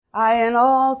I and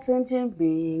all sentient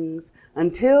beings,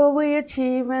 until we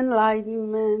achieve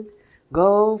enlightenment,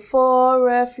 go for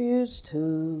refuge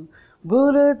to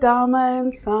Buddha, Dharma,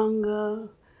 and Sangha.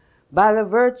 By the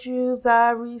virtues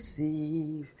I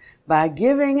receive, by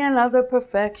giving and other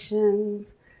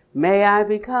perfections, may I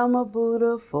become a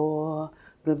Buddha for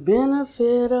the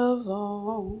benefit of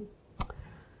all.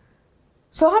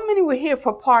 So how many were here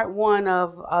for part one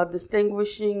of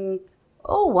distinguishing?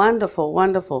 Oh, wonderful,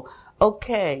 wonderful.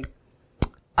 Okay.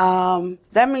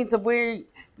 That means that we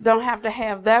don't have to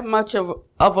have that much of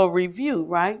a review,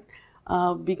 right?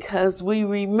 Because we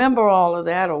remember all of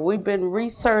that, or we've been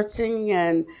researching,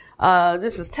 and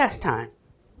this is test time.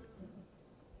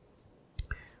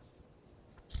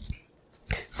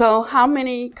 So how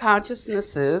many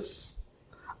consciousnesses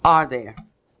are there?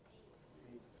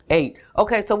 8.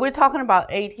 Okay, so we're talking about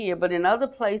 8 here, but in other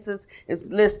places it's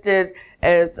listed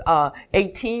as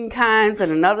 18 kinds, and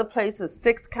in other places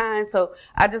 6 kinds. So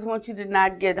I just want you to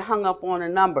not get hung up on a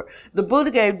number. The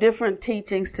Buddha gave different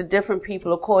teachings to different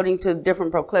people according to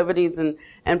different proclivities and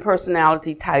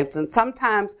personality types. And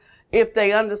sometimes if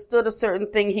they understood a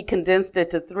certain thing, he condensed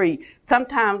it to 3.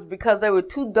 Sometimes because they were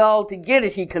too dull to get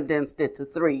it, he condensed it to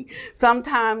 3.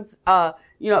 Sometimes,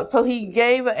 so he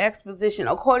gave an exposition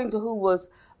according to who was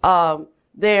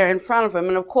there in front of him.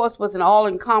 And of course, with an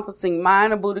all-encompassing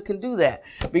mind, a Buddha can do that.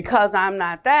 Because I'm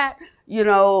not that,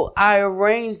 I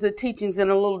arrange the teachings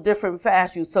in a little different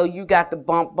fashion. So you got the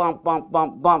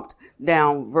bumped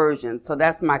down version. So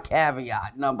that's my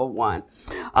caveat, number 1.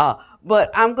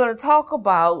 But I'm going to talk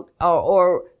about,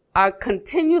 or I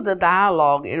continue the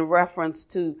dialogue in reference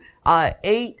to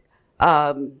 8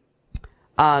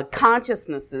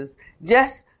 consciousnesses,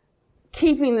 just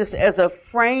keeping this as a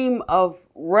frame of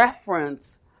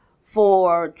reference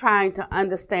for trying to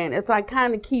understand. It's like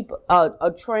kind of keep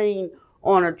a train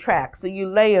on a track. So you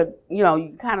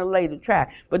you kind of lay the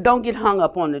track, but don't get hung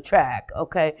up on the track,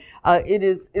 okay? It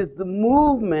is the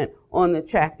movement on the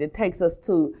track that takes us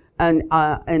to an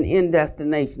end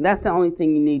destination. That's the only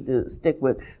thing you need to stick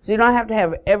with. So you don't have to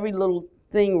have every little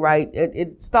thing right.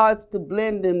 It starts to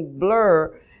blend and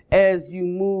blur as you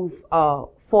move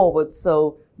forward.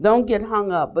 So don't get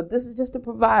hung up, but this is just to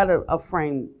provide a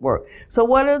framework. So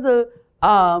what are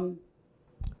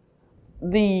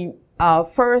the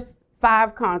first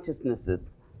 5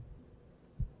 consciousnesses?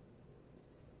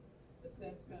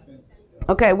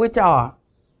 Okay, which are?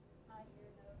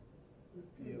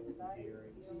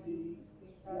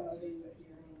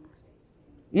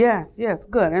 Yes,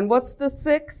 good. And what's the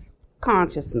 6th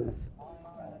consciousness?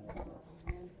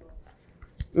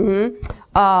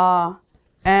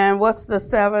 And what's the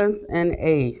 7th and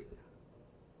 8th?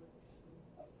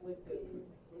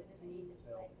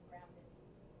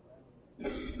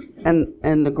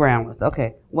 And the groundless.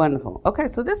 Okay, wonderful. Okay,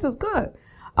 so this is good.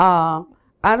 I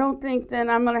don't think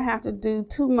then I'm going to have to do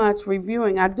too much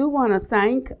reviewing. I do want to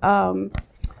thank Dhamma.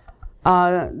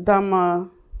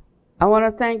 I want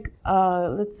to thank,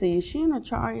 let's see, is she an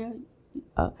Acharya?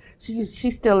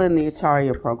 She's still in the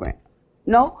Acharya program.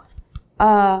 No?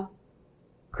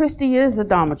 Christy is a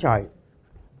Dhammacharya.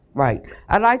 Right.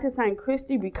 I'd like to thank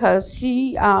Christy because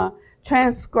she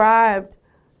transcribed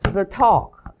the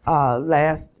talk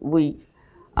last week.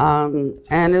 And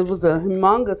it was a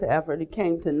humongous effort. It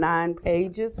came to 9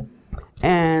 pages.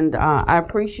 And I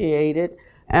appreciate it.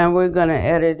 And we're going to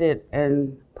edit it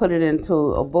and put it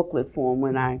into a booklet form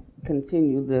when I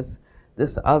continue this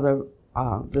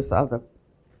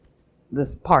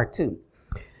part 2.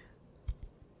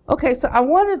 Okay, so I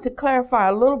wanted to clarify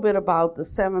a little bit about the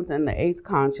 7th and the 8th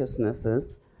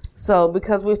consciousnesses. So,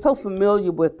 because we're so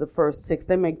familiar with the first 6,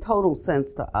 they make total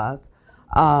sense to us.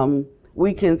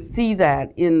 We can see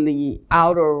that in the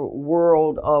outer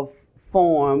world of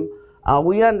form.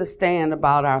 We understand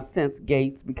about our sense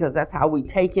gates because that's how we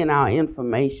take in our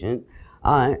information.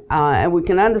 And we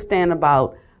can understand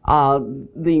about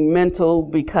the mental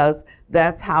because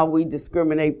that's how we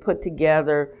discriminate, put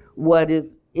together what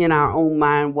is in our own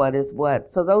mind, what is what.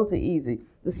 So those are easy.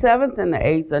 The 7th and the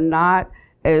 8th are not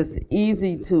as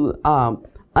easy to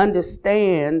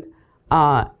understand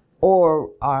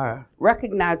or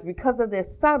recognize because of their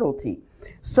subtlety.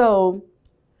 So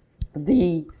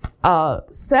the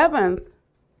 7th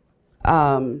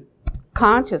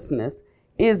consciousness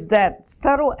is that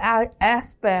subtle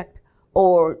aspect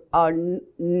or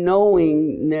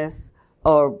knowingness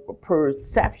or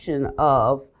perception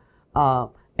of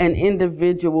an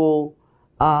individual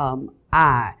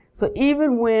I. So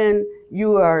even when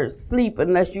you are asleep,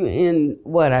 unless you're in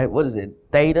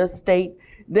theta state,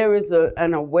 there is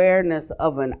an awareness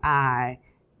of an I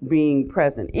being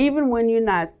present. Even when you're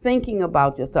not thinking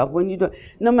about yourself, when you do,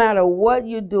 no matter what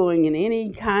you're doing in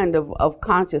any kind of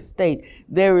conscious state,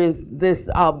 there is this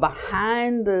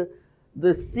behind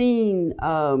the scene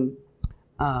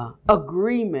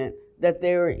agreement that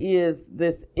there is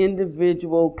this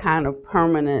individual kind of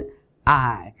permanent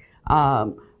I.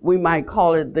 We might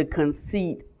call it the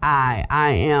conceit I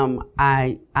am,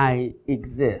 I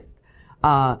exist.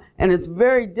 And it's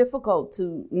very difficult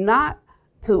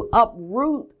to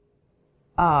uproot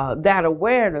that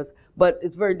awareness, but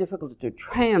it's very difficult to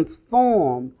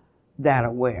transform that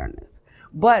awareness.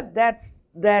 But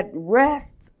that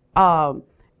rests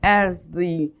as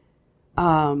the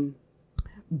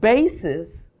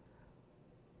basis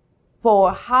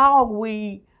for how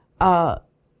we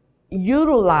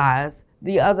utilize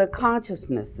the other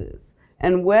consciousnesses,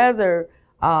 and whether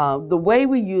the way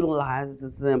we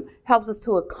utilize them helps us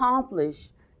to accomplish,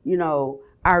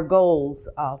 our goals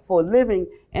for living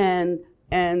and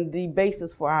the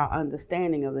basis for our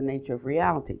understanding of the nature of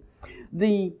reality.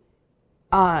 The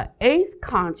eighth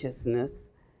consciousness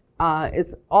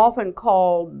is often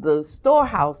called the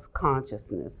storehouse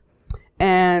consciousness.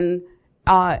 And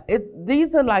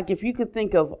these are like, if you could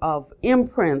think of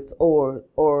imprints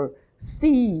or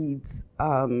seeds,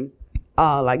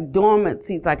 like dormant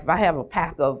seeds. Like if I have a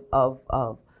pack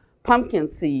of pumpkin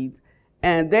seeds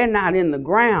and they're not in the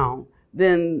ground,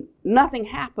 then nothing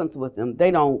happens with them.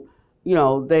 They don't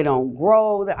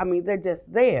grow. I mean, they're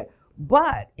just there.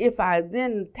 But if I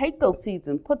then take those seeds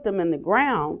and put them in the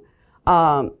ground,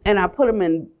 and I put them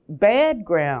in bad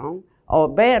ground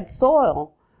or bad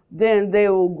soil, then they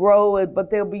will grow, but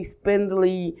they'll be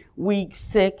spindly, weak,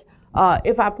 sick.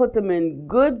 If I put them in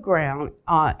good ground,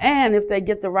 and if they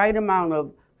get the right amount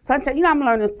of sunshine, I'm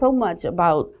learning so much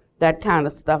about that kind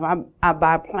of stuff. I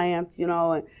buy plants,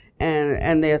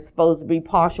 and they're supposed to be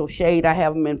partial shade. I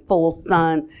have them in full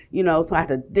sun, so I have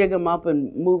to dig them up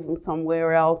and move them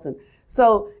somewhere else. And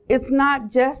so it's not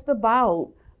just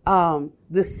about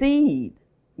the seed,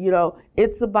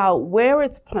 it's about where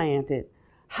it's planted,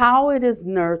 how it is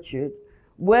nurtured,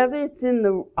 whether it's in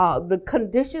the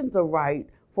conditions are right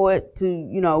for it to,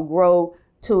 grow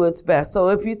to its best. So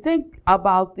if you think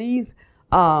about these,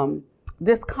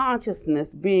 this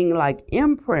consciousness being like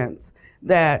imprints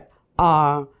that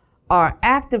are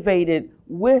activated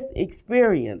with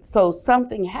experience. So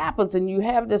something happens and you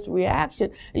have this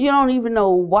reaction. You don't even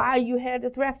know why you had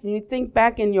this reaction. You think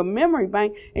back in your memory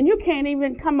bank and you can't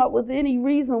even come up with any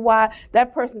reason why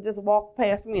that person just walked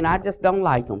past me and I just don't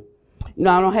like them.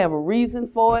 I don't have a reason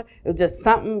for it. It's just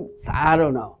something, I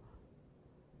don't know.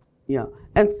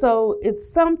 And so it's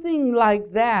something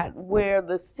like that where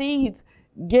the seeds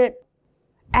get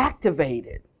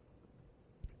activated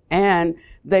and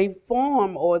they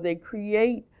form or they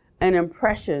create an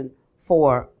impression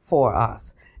for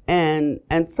us. And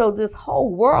so this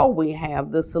whole world we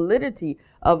have, the solidity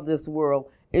of this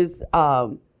world is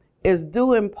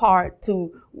due in part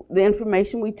to the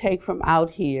information we take from out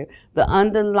here, the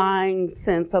underlying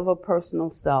sense of a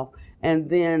personal self, and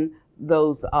then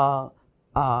those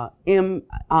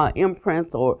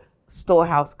imprints or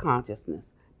storehouse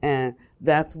consciousness. And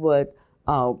that's what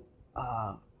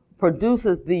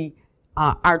produces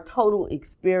our total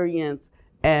experience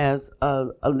as a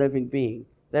living being.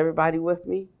 Is everybody with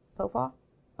me so far?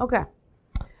 Okay.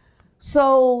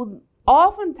 So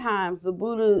oftentimes the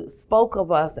Buddha spoke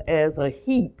of us as a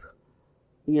heap,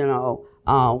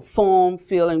 form,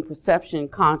 feeling, perception,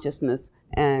 consciousness,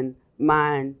 and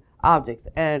mind objects.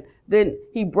 And then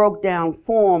he broke down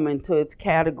form into its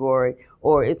category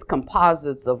or its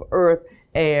composites of earth,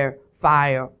 air,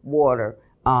 fire, water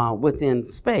within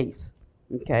space.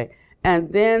 Okay.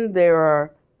 And then there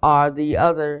are the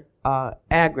other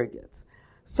aggregates.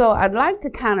 So I'd like to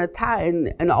kind of tie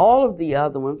in all of the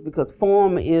other ones, because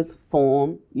form is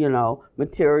form,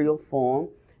 material form.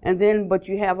 And then, but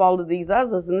you have all of these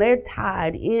others, and they're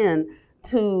tied in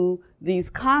to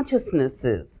these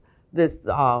consciousnesses, this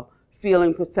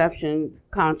feeling, perception,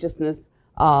 consciousness,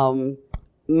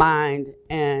 mind,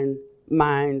 and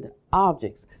mind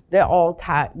objects. They're all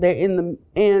tied. They're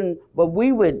in what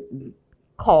we would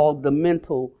call the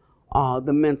mental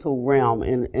realm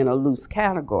in a loose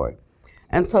category.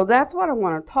 And so that's what I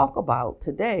want to talk about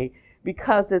today,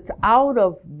 because it's out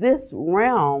of this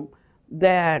realm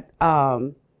that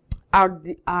the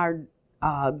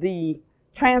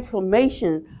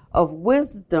transformation of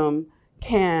wisdom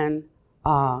can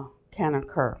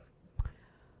occur.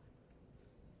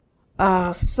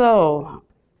 So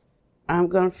I'm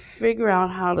going to figure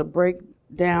out how to break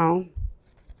down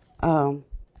a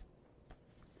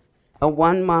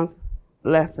 1 month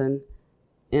lesson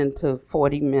into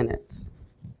 40 minutes.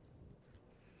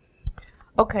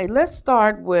 Okay, let's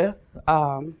start with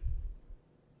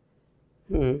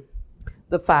the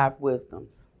 5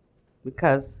 wisdoms,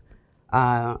 because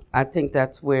I think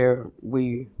that's where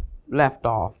we left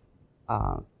off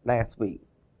last week.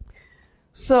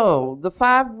 So the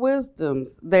 5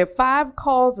 wisdoms, there are 5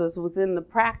 causes within the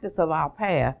practice of our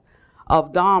path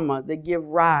of Dharma that give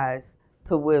rise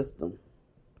to wisdom.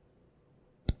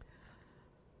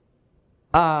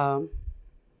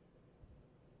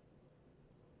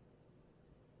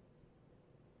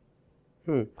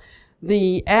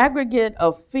 The aggregate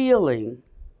of feeling,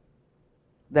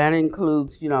 that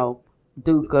includes,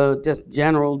 dukkha, just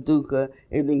general dukkha.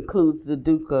 It includes the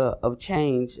dukkha of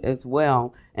change as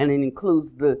well, and it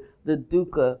includes the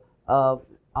dukkha of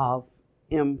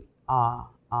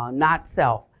not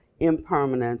self,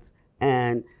 impermanence,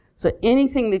 and so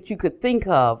anything that you could think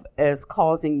of as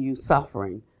causing you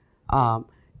suffering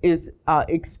is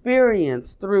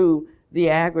experienced through the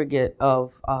aggregate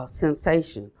of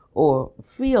sensation or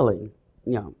feeling,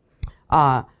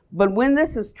 but when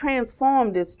this is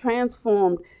transformed, it's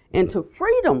transformed into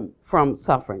freedom from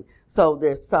suffering. So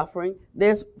there's suffering,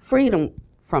 there's freedom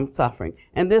from suffering,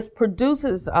 and this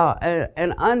produces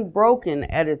an unbroken,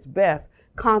 at its best,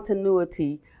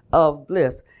 continuity of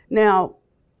bliss. Now,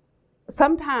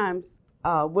 sometimes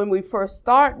when we first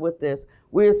start with this,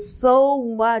 we're so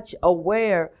much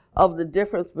aware of the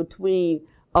difference between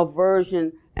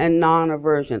aversion and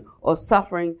non-aversion, or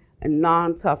suffering and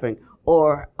non-suffering,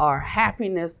 or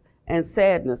happiness and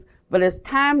sadness. But as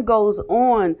time goes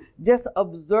on, just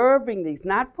observing these,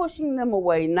 not pushing them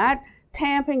away, not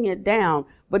tamping it down,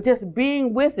 but just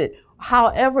being with it,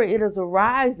 however it is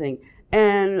arising,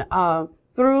 and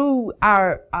through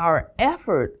our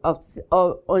effort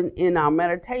in our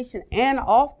meditation and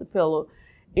off the pillow,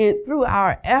 through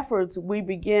our efforts, we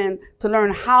begin to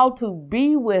learn how to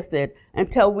be with it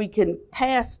until we can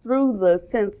pass through the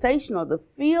sensation or the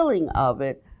feeling of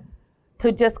it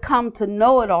to just come to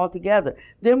know it altogether.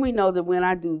 Then we know that when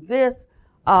I do this,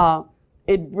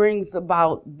 it brings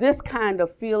about this kind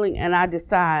of feeling, and I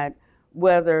decide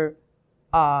whether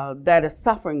that is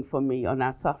suffering for me or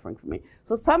not suffering for me.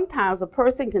 So sometimes a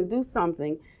person can do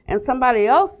something and somebody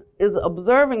else is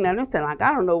observing that and saying, like,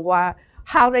 I don't know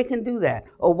how they can do that,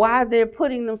 or why they're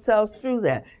putting themselves through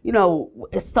that.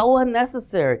 It's so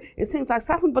unnecessary. It seems like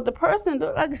suffering, but the person,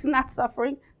 like, it's not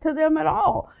suffering to them at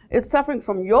all. It's suffering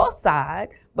from your side,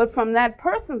 but from that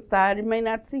person's side, it may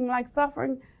not seem like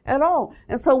suffering at all.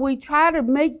 And so we try to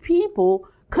make people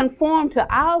conform to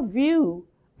our view,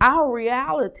 our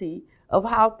reality of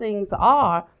how things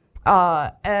are,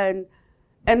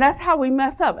 and that's how we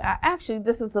mess up. Actually,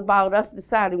 this is about us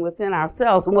deciding within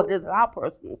ourselves what is our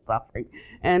personal suffering,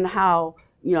 and how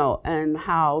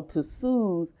to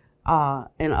soothe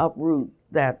and uproot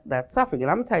that suffering.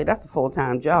 And I'm gonna tell you, that's a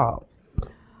full-time job.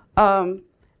 And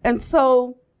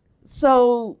so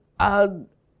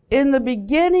in the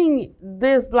beginning,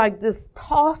 there's like this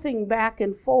tossing back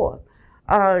and forth.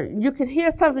 You can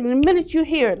hear something, and the minute you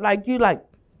hear it,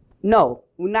 no,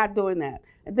 we're not doing that.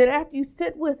 And then after you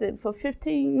sit with it for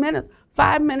 15 minutes,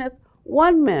 5 minutes,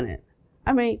 1 minute,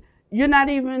 you're not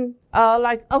even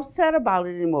upset about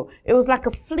it anymore. It was like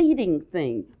a fleeting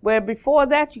thing, where before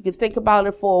that you could think about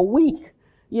it for a week.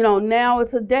 Now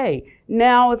it's a day.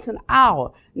 Now it's an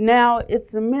hour. Now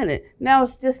it's a minute. Now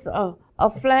it's just a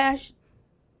flash.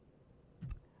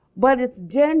 But it's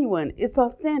genuine. It's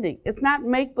authentic. It's not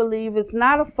make-believe. It's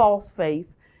not a false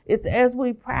face. It's as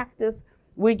we practice,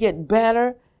 we get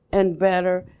better and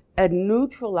better at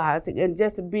neutralizing and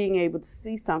just being able to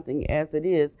see something as it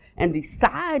is and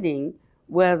deciding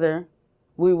whether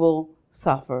we will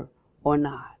suffer or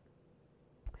not.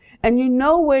 And you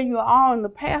know where you are on the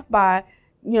path by,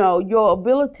 your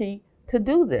ability to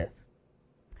do this.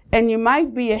 And you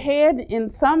might be ahead in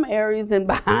some areas and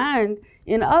behind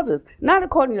in others, not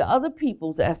according to other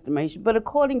people's estimation, but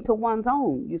according to one's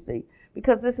own, you see.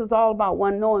 Because this is all about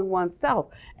one knowing oneself,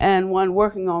 and one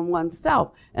working on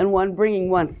oneself, and one bringing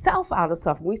oneself out of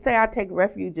suffering. We say, I take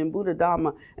refuge in Buddha,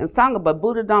 Dharma, and Sangha, but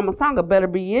Buddha, Dharma, Sangha better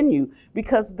be in you,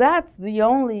 because that's the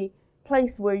only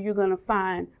place where you're going to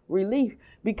find relief,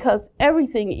 because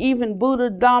everything, even Buddha,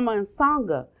 Dharma, and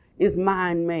Sangha, is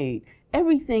mind-made.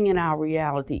 Everything in our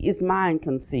reality is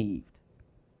mind-conceived.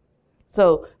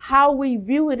 So how we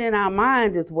view it in our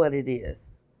mind is what it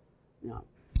is.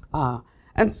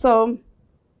 And so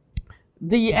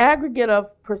the aggregate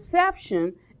of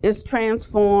perception is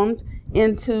transformed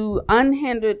into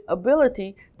unhindered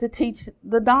ability to teach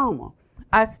the Dharma.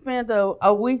 I spent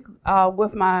a week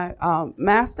with my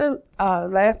master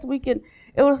last week, and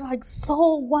it was like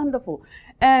so wonderful.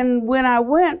 And when I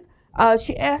went,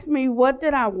 she asked me what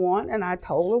did I want, and I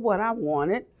told her what I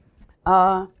wanted.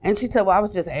 And she said, well, I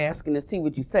was just asking to see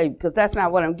what you say, because that's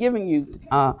not what I'm giving you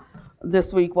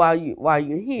this week while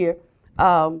you're here.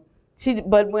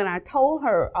 But when I told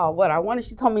her what I wanted,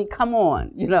 she told me, come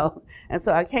on, And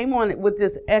so I came on with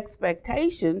this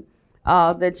expectation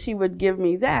that she would give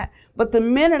me that. But the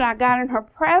minute I got in her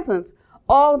presence,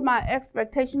 all of my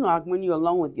expectations, like when you're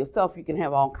alone with yourself, you can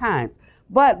have all kinds.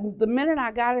 But the minute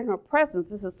I got in her presence,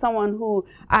 this is someone who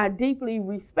I deeply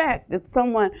respect. It's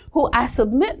someone who I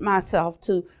submit myself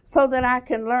to so that I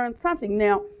can learn something.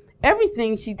 Now,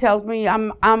 everything she tells me,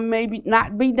 I'm maybe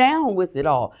not be down with it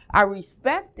all. I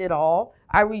respect it all.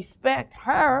 I respect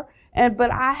her. But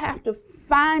I have to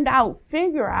find out,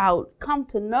 figure out, come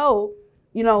to know,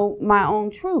 my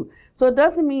own truth. So it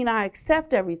doesn't mean I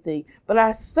accept everything, but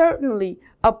I certainly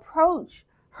approach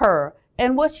her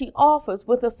and what she offers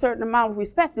with a certain amount of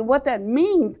respect. And what that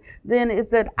means then is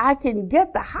that I can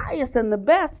get the highest and the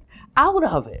best out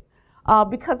of it.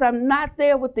 Because I'm not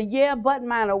there with the yeah, but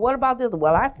mine, or what about this?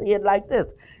 Well, I see it like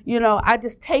this. I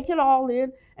just take it all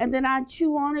in, and then I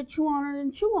chew on it,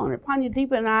 and chew on it.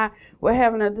 Pannavati and I were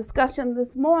having a discussion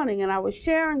this morning, and I was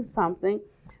sharing something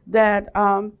that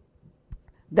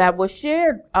was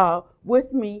shared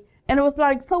with me, and it was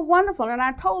like so wonderful. And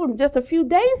I told him just a few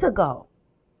days ago,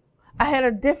 I had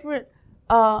a different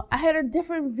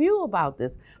view about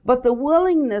this. But the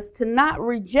willingness to not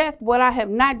reject what I have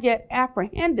not yet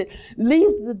apprehended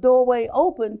leaves the doorway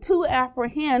open to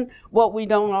apprehend what we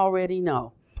don't already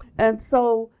know. And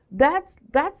so that's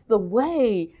the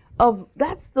way of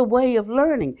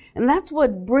learning, and that's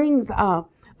what brings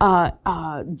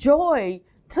joy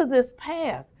to this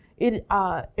path.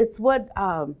 It's what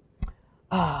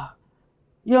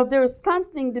there's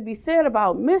something to be said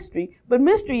about mystery, but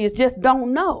mystery is just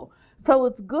don't know. So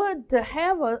it's good to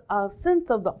have a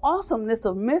sense of the awesomeness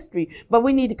of mystery, but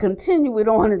we need to continue it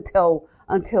on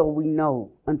until we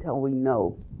know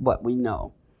what we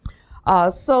know.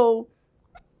 So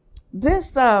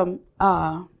this the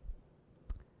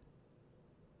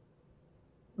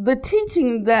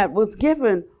teaching that was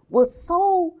given was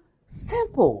so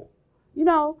simple,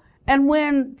 and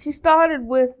when she started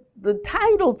with the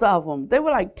titles of them, they were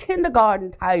like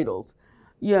kindergarten titles,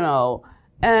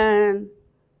 and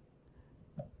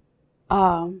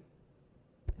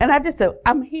I just said,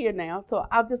 I'm here now, so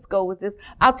I'll just go with this.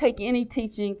 I'll take any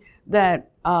teaching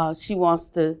that she wants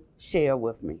to share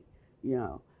with me,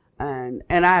 and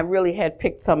I really had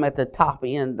picked some at the top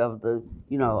end of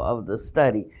the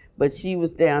study, but she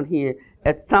was down here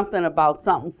at something about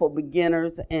something for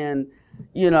beginners, and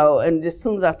and as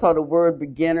soon as I saw the word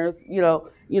beginners, there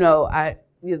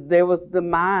was the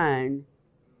mind,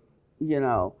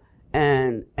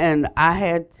 and I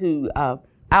had to.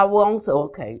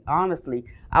 Honestly,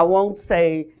 I won't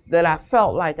say that I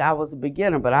felt like I was a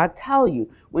beginner, but I tell you,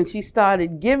 when she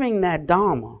started giving that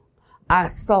Dharma, I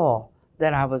saw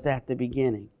that I was at the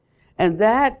beginning. And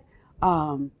that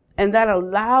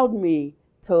allowed me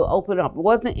to open up. It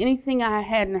wasn't anything I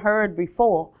hadn't heard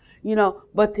before,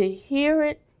 but to hear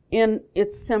it in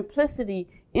its simplicity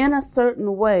in a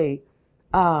certain way,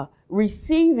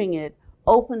 receiving it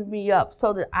opened me up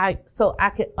so I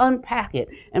could unpack it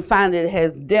and find that it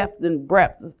has depth and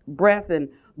breadth and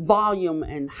volume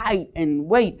and height and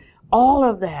weight. All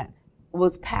of that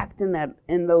was packed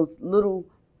in those little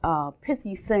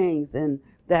pithy sayings, and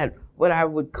that what I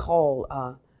would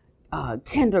call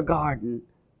kindergarten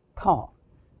talk.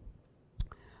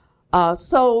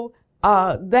 So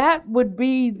that would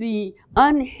be the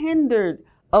unhindered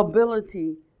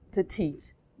ability to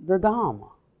teach the Dharma,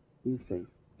 you see.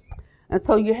 And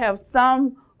so you have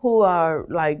some who are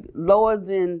like lower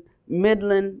than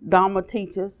middling Dharma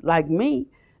teachers like me,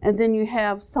 and then you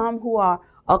have some who are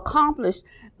accomplished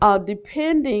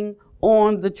depending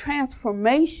on the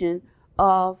transformation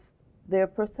of their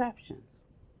perceptions.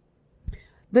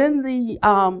 Then the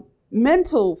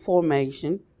mental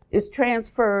formation is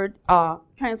transformed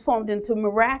into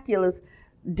miraculous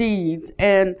deeds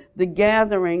and the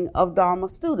gathering of Dharma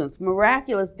students.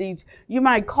 Miraculous deeds, you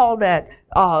might call that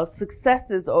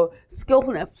successes or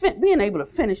skillfulness, being able to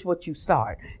finish what you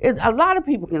start. A lot of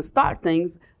people can start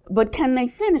things, but can they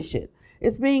finish it?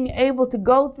 It's being able to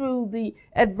go through the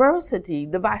adversity,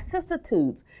 the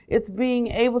vicissitudes. It's being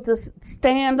able to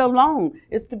stand alone.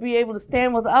 It's to be able to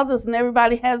stand with others and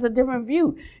everybody has a different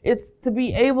view. It's to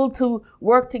be able to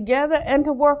work together and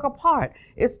to work apart.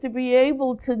 It's to be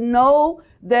able to know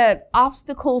that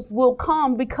obstacles will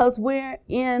come because we're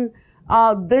in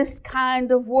this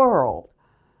kind of world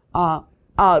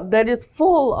that is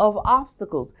full of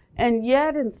obstacles, and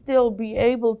yet and still be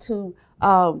able to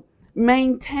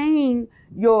maintain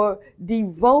your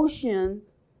devotion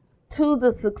to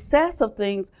the success of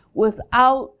things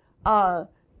without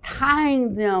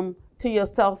tying them to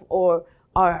yourself or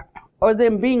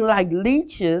them being like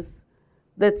leeches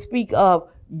that speak of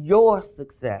your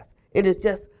success. It is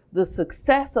just the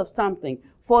success of something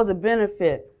for the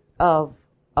benefit of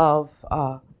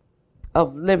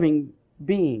living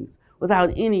beings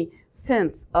without any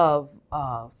sense of,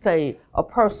 say, a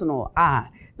personal I.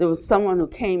 There was someone who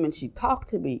came and she talked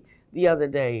to me the other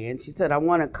day, and she said, I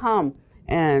want to come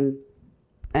and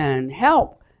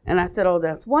help. And I said, oh,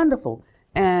 that's wonderful.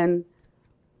 And,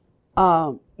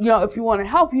 if you want to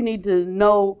help, you need to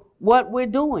know what we're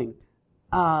doing,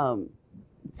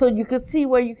 so you could see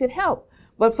where you could help.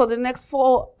 But for the next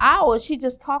 4 hours, she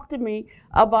just talked to me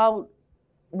about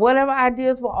whatever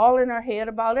ideas were all in her head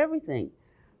about everything,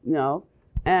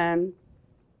 And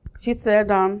she said,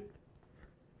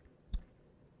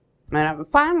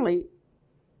 finally,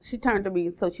 she turned to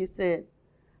me, so she said,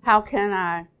 how can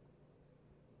I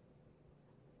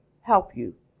help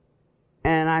you?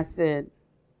 And I said,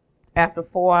 after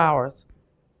 4 hours,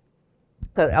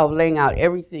 because I was laying out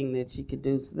everything that she could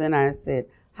do. So then I said,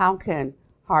 how can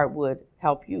Heartwood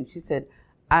help you? She said,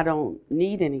 I don't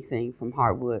need anything from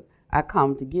Heartwood. I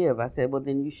come to give. I said, well,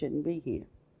 then you shouldn't be here.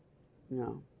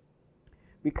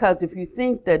 Because if you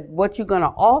think that what you're going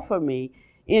to offer me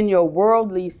in your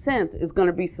worldly sense is going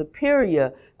to be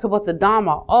superior to what the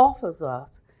Dharma offers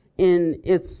us in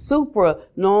its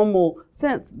supra-normal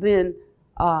sense, then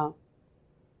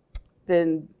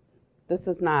this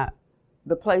is not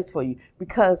the place for you.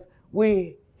 Because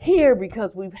we're here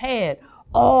because we've had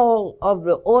all of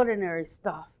the ordinary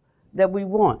stuff that we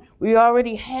want. We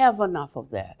already have enough of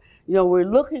that. We're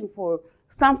looking for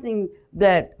something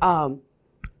that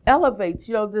elevates,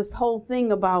 this whole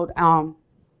thing about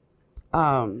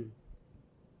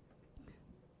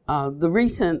the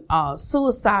recent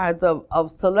suicides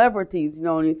of celebrities,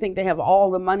 and you think they have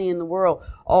all the money in the world,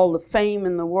 all the fame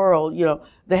in the world,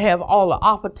 they have all the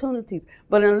opportunities.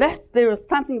 But unless there is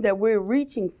something that we're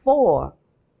reaching for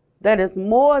that is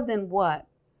more than what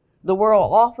the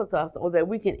world offers us or that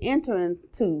we can enter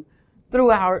into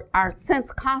through our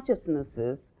sense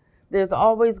consciousnesses, there's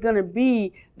always going to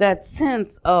be that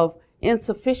sense of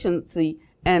insufficiency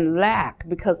and lack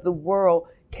because the world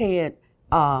can't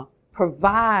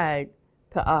provide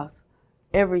to us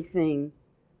everything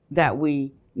that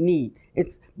we need.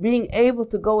 It's being able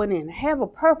to go in and have a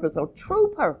purpose, a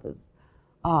true purpose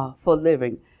for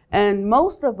living. And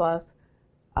most of us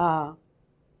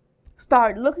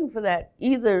start looking for that.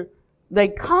 Either they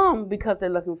come because they're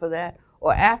looking for that,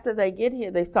 or after they get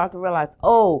here, they start to realize,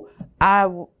 oh, I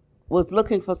was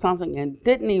looking for something and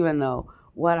didn't even know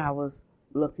what I was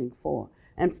looking for.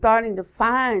 And starting to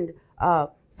find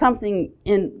something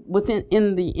in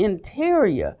the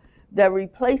interior that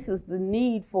replaces the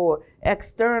need for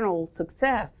external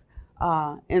success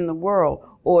in the world,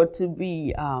 or to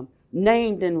be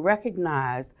named and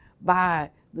recognized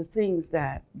by the things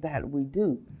that we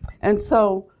do. And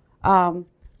so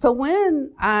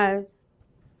when I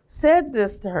said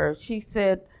this to her, she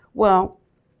said, well,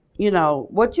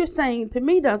 what you're saying to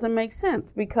me doesn't make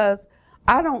sense, because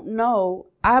I don't know.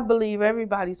 I believe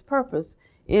everybody's purpose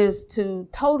is to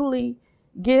totally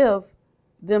give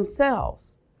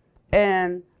themselves.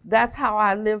 And that's how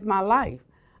I live my life.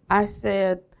 I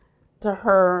said to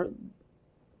her,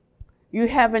 you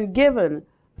haven't given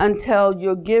until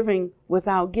you're giving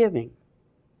without giving.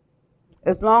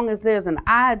 As long as there's an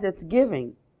I that's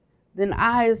giving, then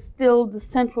I is still the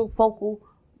central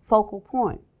focal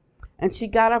point. And she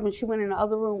got up and she went in the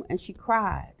other room and she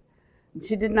cried.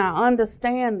 She did not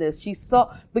understand this. She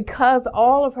saw, because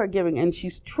all of her giving, and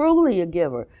she's truly a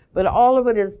giver, but all of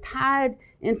it is tied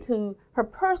into her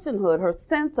personhood, her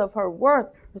sense of her worth,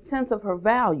 her sense of her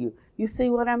value. You see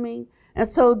what I mean? And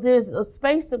so there's a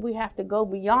space that we have to go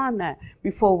beyond that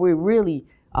before we're really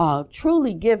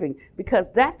truly giving,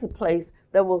 because that's a place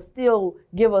that will still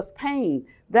give us pain.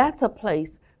 That's a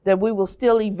place that we will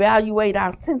still evaluate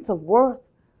our sense of worth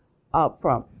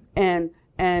from. And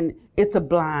it's a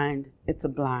blind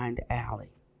alley.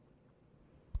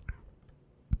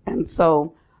 And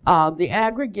so the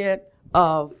aggregate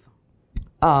of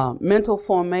mental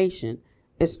formation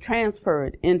is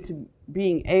transferred into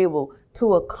being able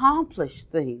to accomplish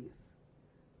things,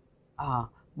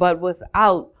 but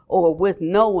without or with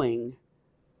knowing,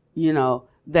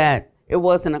 that it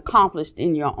wasn't accomplished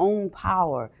in your own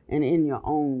power and in your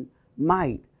own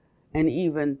might, and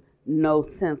even no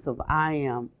sense of I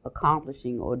am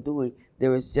accomplishing or doing.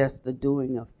 There is just the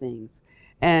doing of things.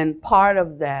 And part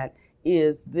of that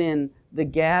is then the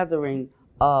gathering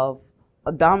of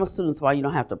Dharma students, why you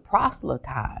don't have to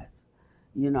proselytize,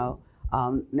 Now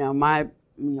my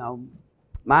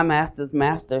master's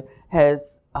master has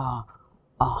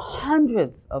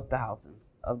hundreds of thousands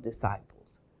of disciples.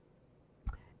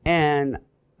 And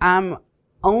I'm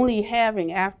only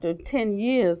having, after 10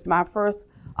 years, my first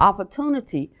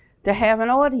opportunity to have an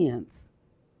audience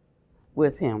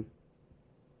with him.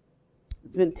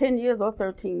 It's been 10 years or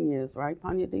 13 years, right,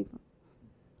 Pannavati?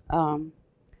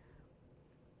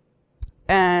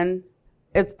 And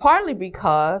it's partly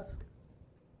because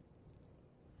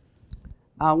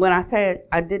when I said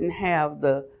I didn't have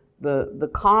the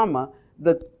karma,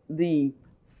 the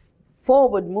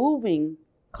forward-moving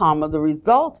karma, the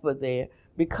results were there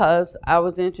because I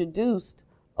was introduced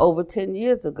over 10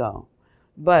 years ago.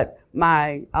 But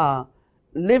my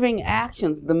living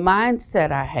actions, the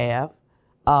mindset I have,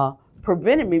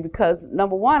 prevented me because,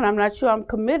 number one, I'm not sure I'm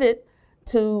committed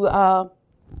to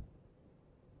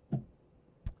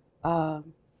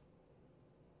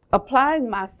applying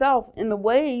myself in the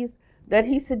ways that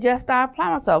he suggests I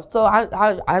apply myself. So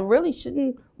I really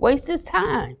shouldn't waste his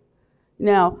time.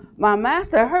 Now, my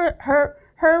master,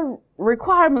 her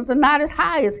requirements are not as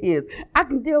high as his. I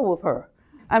can deal with her.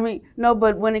 No,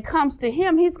 but when it comes to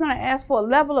him, he's going to ask for a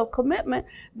level of commitment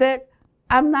that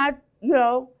I'm not,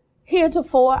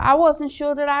 heretofore, I wasn't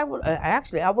sure that I would.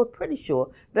 Actually, I was pretty sure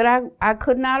that I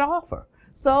could not offer.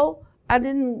 So I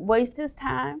didn't waste his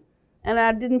time, and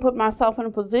I didn't put myself in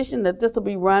a position that this will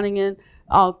be running in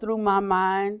through my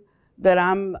mind that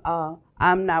I'm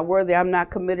not worthy, I'm not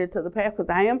committed to the path, because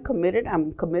I am committed.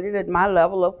 I'm committed at my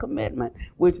level of commitment,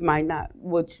 which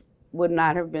would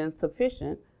not have been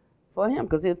sufficient for him,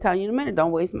 because he'll tell you in a minute,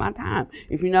 don't waste my time.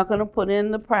 If you're not going to put in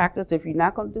the practice, if you're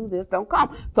not going to do this, don't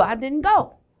come. So I didn't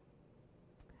go.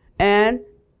 And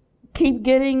keep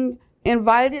getting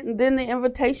invited, and then the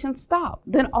invitation stopped.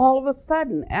 Then all of a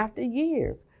sudden, after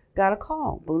years, got a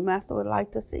call. Buddha Master would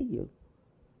like to see you.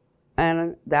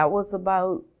 And that was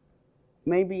about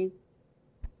maybe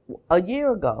a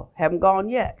year ago. Haven't gone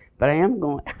yet, but I am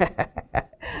going.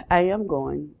 I am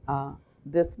going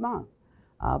this month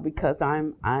because I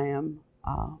am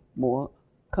more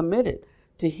committed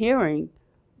to hearing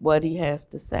what he has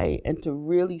to say and to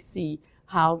really see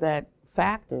how that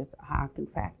factors, how I can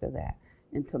factor that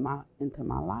into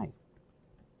my life.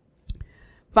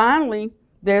 Finally,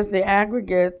 there's the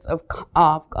aggregates of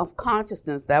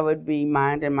consciousness that would be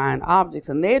mind and mind objects,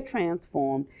 and they're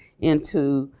transformed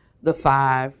into the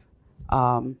five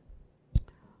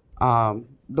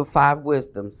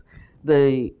wisdoms.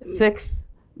 The sixth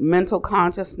mental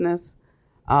consciousness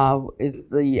is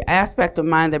the aspect of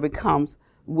mind that becomes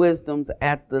wisdoms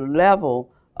at the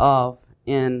level of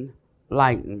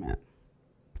enlightenment.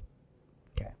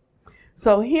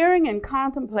 So hearing and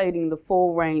contemplating the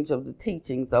full range of the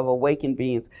teachings of awakened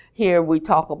beings. Here we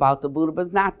talk about the Buddha,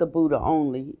 but not the Buddha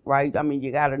only, right?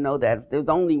 You got to know that if there's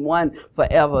only one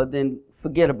forever, then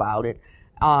forget about it.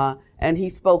 And he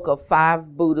spoke of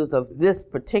 5 Buddhas of this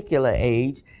particular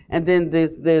age. And then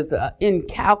there's an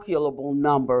incalculable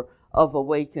number of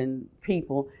awakened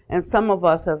people. And some of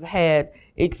us have had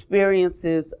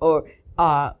experiences or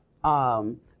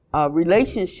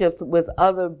relationships with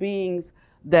other beings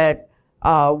that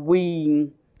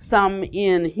some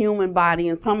in human body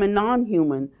and some in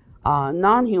non-human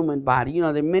body. There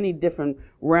are many different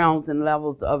realms and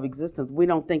levels of existence. We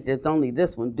don't think there's only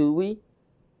this one, do we?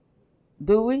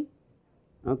 Do we?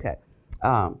 Okay.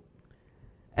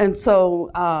 And so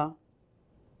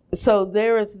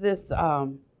there is this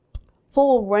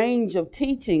full range of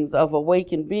teachings of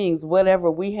awakened beings,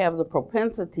 whatever we have the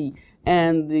propensity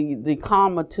and the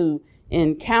karma to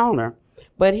encounter.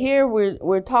 But here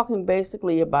we're talking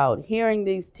basically about hearing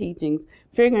these teachings,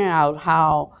 figuring out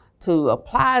how to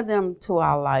apply them to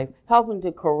our life, helping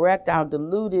to correct our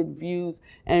deluded views,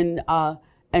 and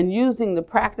using the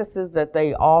practices that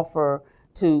they offer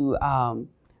to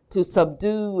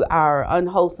subdue our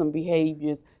unwholesome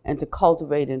behaviors and to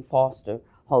cultivate and foster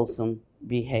wholesome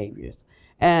behaviors.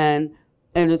 And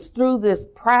it's through these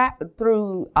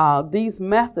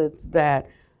methods that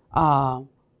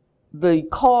the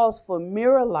cause for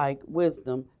mirror-like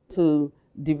wisdom to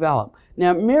develop.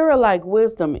 Now, mirror-like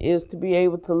wisdom is to be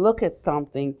able to look at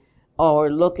something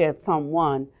or look at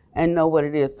someone and know what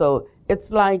it is. So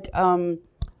it's like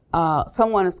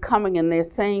someone is coming and they're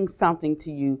saying something to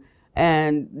you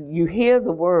and you hear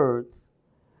the words,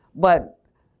 but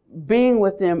being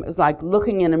with them is like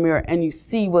looking in a mirror and you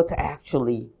see what's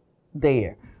actually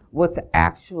there, what's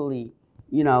actually,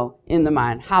 in the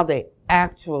mind, how they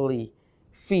actually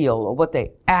feel or what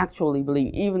they actually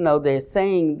believe. Even though they're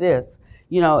saying this,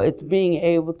 it's being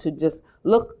able to just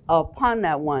look upon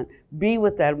that one, be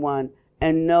with that one,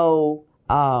 and know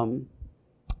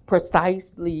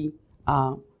precisely,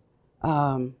 know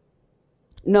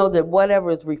that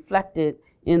whatever is reflected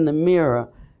in the mirror,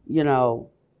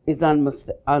 is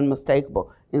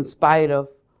unmistakable in spite of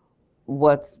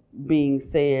what's being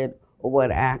said or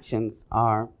what actions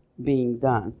are being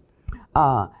done.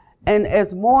 And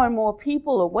as more and more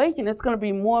people awaken, it's going to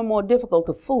be more and more difficult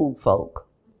to fool folk.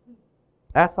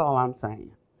 That's all I'm saying.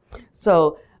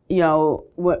 So,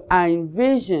 what I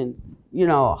envision,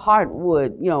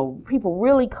 Heartwood, people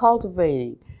really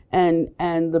cultivating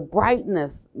and the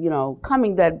brightness,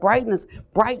 coming, that brightness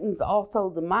brightens also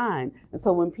the mind. And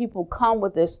so when people come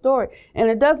with their story, and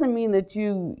it doesn't mean that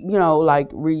you,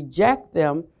 reject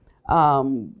them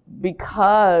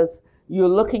because you're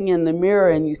looking in the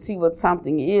mirror and you see what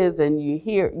something is and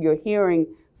you're hearing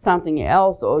something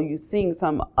else, or you're seeing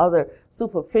some other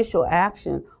superficial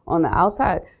action on the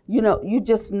outside. You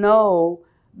just know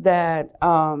that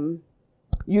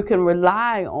you can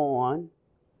rely on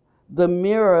the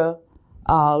mirror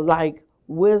like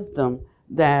wisdom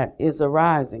that is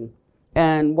arising.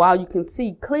 And while you can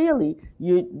see clearly,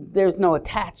 there's no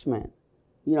attachment.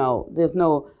 There's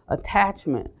no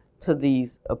attachment to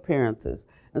these appearances.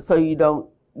 And so you don't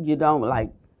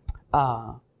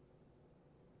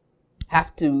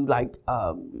have to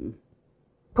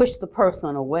push the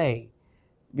person away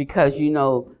because you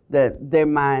know that their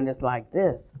mind is like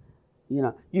this.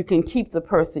 You can keep the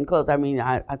person close. I mean,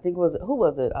 I think who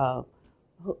was it?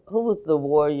 Who was the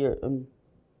warrior?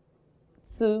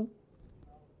 Sue?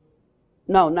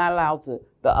 No, not Lao Tzu.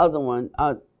 The other one.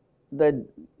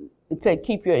 It said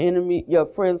keep your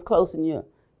friends close and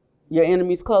your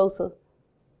enemies closer.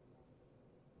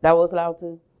 That was Lao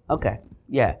Tzu? Okay,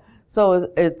 yeah.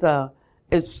 So it's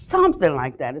something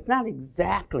like that. It's not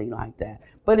exactly like that,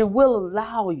 but it will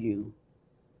allow you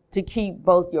to keep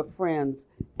both your friends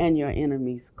and your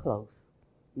enemies close.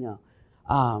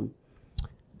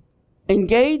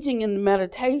 Engaging in the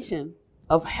meditation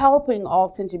of helping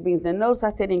all sentient beings. And notice I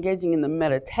said engaging in the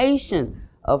meditation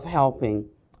of helping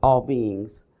all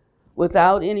beings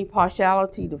without any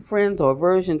partiality to friends or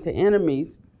aversion to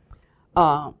enemies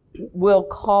will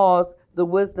cause the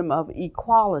wisdom of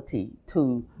equality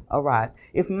to arise.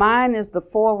 If mind is the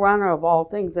forerunner of all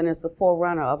things, then it's the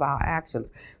forerunner of our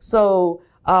actions. So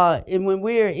and when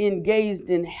we're engaged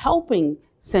in helping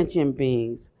sentient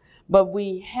beings, but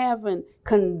we haven't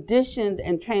conditioned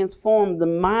and transformed the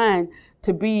mind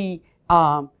to be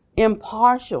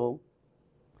impartial,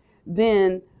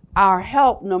 then our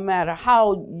help, no matter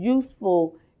how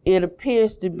useful it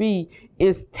appears to be,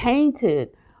 is tainted,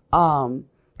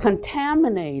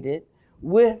 contaminated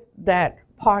with that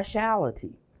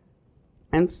partiality.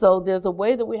 And so there's a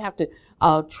way that we have to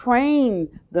train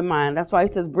the mind. That's why he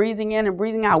says breathing in and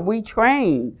breathing out. We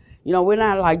train. We're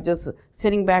not just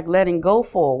sitting back, letting go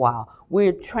for a while.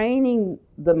 We're training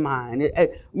the mind,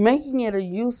 making it a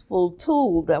useful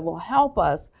tool that will help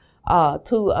us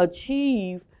to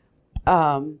achieve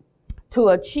our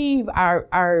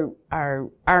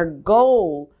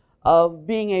goal of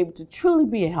being able to truly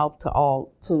be a help to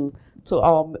all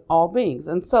beings.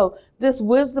 And so this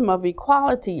wisdom of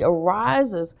equality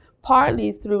arises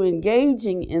partly through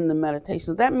engaging in the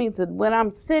meditation. That means that when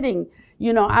I'm sitting,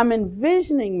 I'm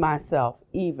envisioning myself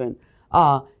even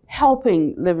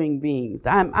helping living beings.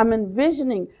 I'm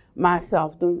envisioning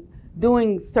myself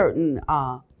doing certain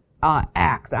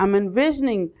acts. I'm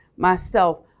envisioning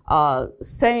myself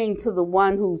saying to the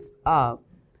one who's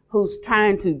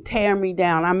trying to tear me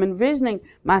down. I'm envisioning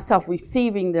myself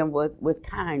receiving them with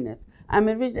kindness.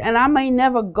 And I may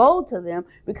never go to them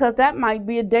because that might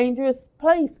be a dangerous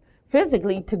place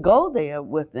physically to go there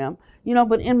with them,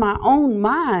 but in my own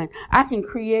mind, I can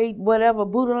create whatever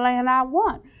Buddha land I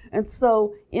want. And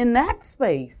so in that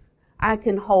space, I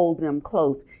can hold them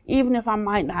close, even if I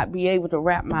might not be able to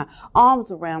wrap my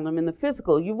arms around them in the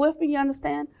physical. You with me? You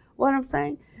understand what I'm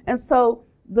saying? And so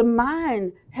the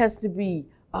mind has to be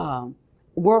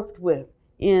worked with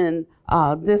in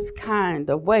this kind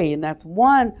of way. And that's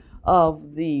one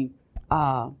of the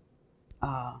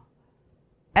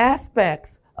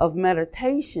aspects of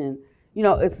meditation.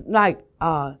 It's like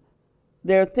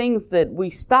there are things that we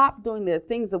stop doing, there are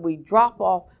things that we drop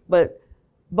off, but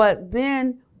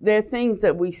then there are things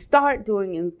that we start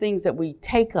doing and things that we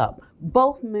take up,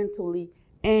 both mentally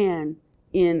and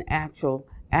in actual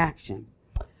action.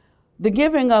 The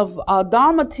giving of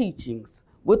Dharma teachings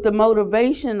with the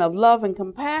motivation of love and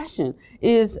compassion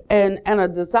is and a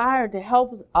desire to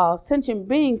help sentient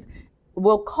beings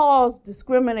will cause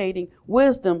discriminating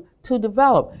wisdom to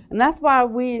develop. And that's why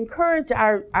we encourage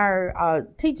our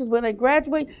teachers when they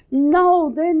graduate.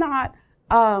 No, they're not,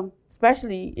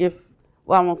 especially if,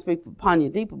 well, I won't speak for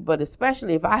Pannavati, but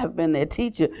especially if I have been their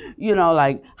teacher, you know,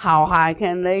 like how high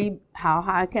can they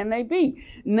be?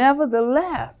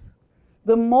 Nevertheless,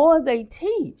 the more they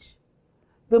teach,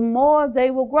 the more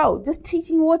they will grow. Just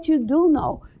teaching what you do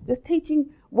know, just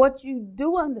teaching what you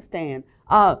do understand,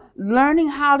 learning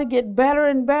how to get better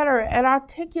and better at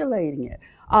articulating it,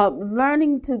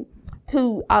 learning to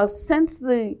sense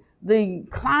the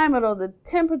climate or the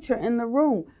temperature in the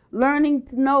room, learning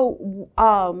to know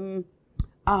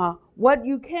what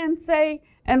you can say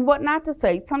and what not to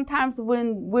say. Sometimes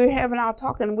when we're having our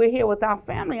talk and we're here with our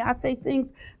family, I say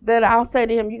things that I'll say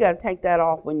to him, you got to take that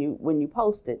off when you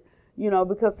post it. You know,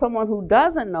 because someone who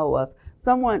doesn't know us,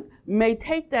 someone may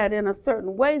take that in a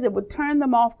certain way that would turn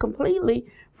them off completely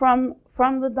from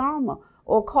the Dharma,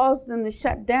 or cause them to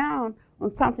shut down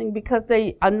on something because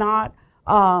they are not.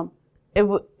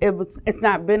 It's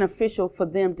not beneficial for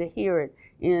them to hear it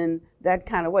in that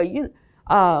kind of way.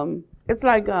 It's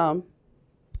like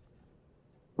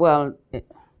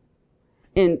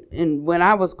in when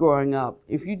I was growing up,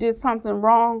 if you did something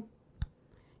wrong,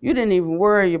 you didn't even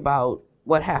worry about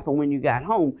what happened when you got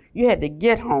home. You had to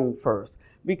get home first,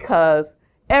 because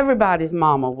everybody's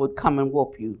mama would come and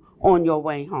whoop you on your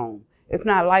way home. It's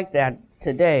not like that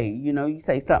today. You know, you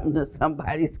say something to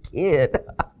somebody's kid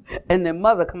and their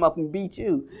mother come up and beat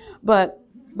you. But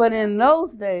in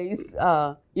those days,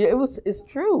 it's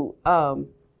true.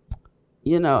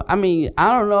 You know, I mean,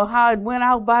 I don't know how it went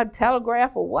out by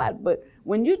telegraph or what, but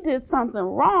when you did something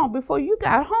wrong before you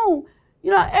got home,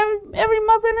 you know, every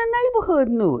mother in the neighborhood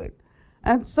knew it.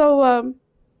 And so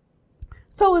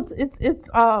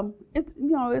it's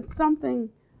something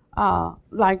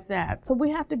like that. So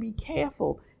we have to be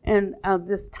careful in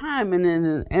this time and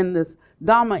in this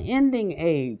Dharma ending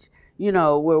age, you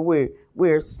know, where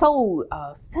we're so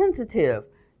sensitive,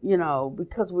 you know,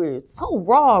 because we're so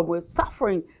raw, we're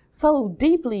suffering so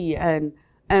deeply, and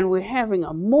we're having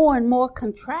a more and more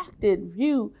contracted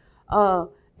view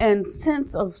and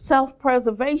sense of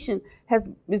self-preservation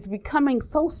is becoming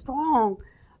so strong,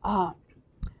 so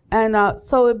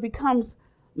it becomes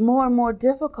more and more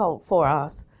difficult for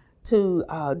us to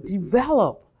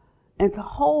develop and to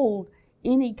hold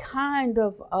any kind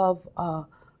of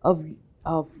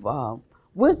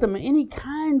wisdom, any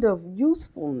kind of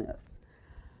usefulness.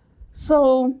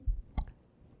 So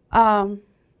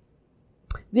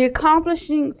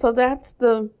so that's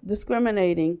the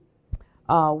discriminating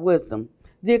wisdom.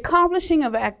 The accomplishing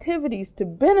of activities to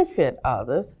benefit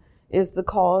others is the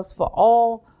cause for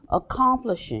all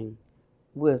accomplishing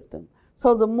wisdom.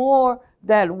 So the more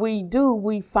that we do,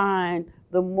 we find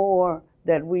the more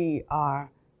that we are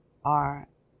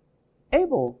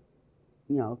able,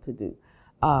 you know, to do.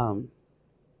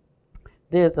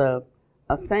 There's a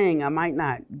saying, I might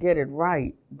not get it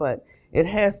right, but it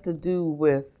has to do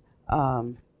with,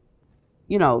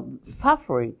 you know,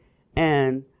 suffering.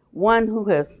 And one who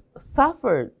has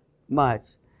suffered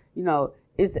much, you know,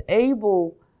 is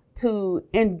able to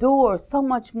endure so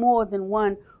much more than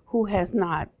one who has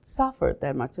not suffered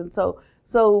that much. And so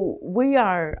we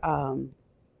are,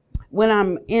 when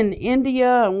I'm in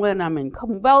India and when I'm in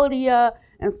Cambodia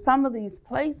and some of these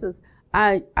places,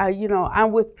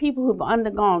 I'm with people who've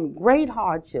undergone great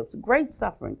hardships, great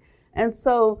suffering. And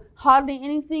so hardly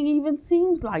anything even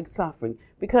seems like suffering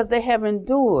because they have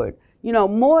endured, you know,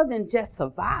 more than just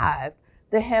survived,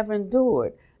 they have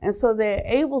endured. And so they're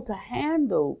able to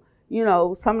handle, you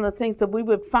know, some of the things that we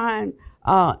would find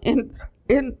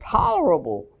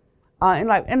intolerable in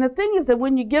life. And the thing is that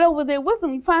when you get over there with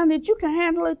them, you find that you can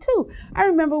handle it too. I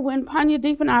remember when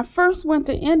Pannavati and I first went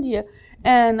to India,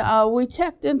 and we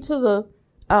checked into the,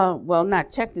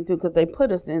 not checked into because they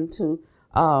put us into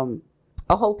a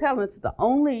hotel. And it's the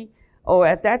only, or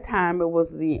at that time, it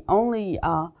was the only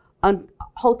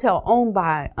hotel owned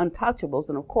by untouchables.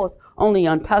 And of course, only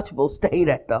untouchables stayed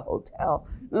at the hotel.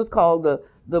 It was called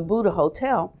the Buddha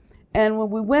Hotel. And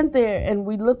when we went there and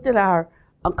we looked at our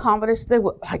accommodations, they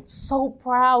were like so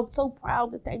proud to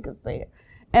take us there.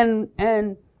 And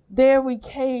there we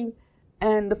came,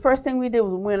 and the first thing we did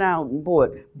was went out and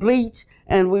bought bleach,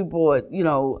 and we bought, you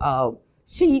know,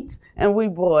 sheets, and we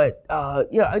bought,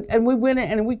 and we went in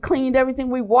and we cleaned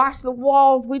everything. We washed the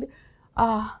walls.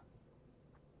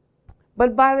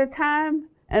 But by the time,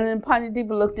 and then Pannavati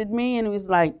looked at me and he was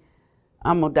like,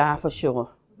 I'm going to die for sure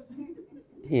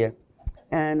here.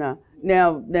 And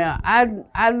now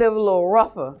I live a little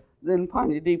rougher than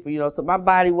Pannavati, you know, so my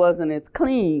body wasn't as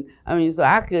clean. I mean, so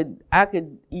I could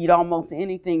eat almost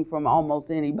anything from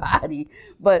almost anybody,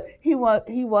 but he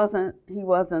wasn't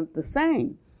the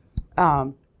same.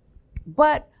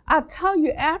 But I tell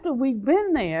you, after we'd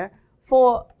been there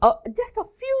for just a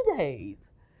few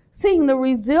days, seeing the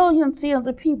resiliency of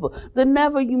the people, the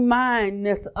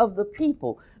never-you-mindness of the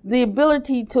people, the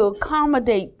ability to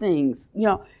accommodate things,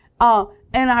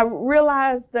 and I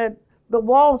realized that the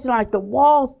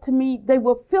walls to me, they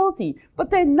were filthy, but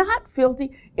they're not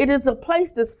filthy. It is a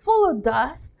place that's full of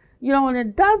dust, and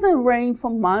it doesn't rain for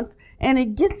months, and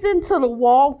it gets into the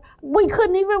walls. We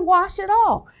couldn't even wash it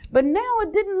off. But now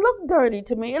it didn't look dirty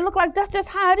to me. It looked like that's just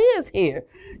how it is here,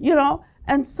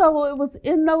 And so it was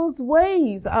in those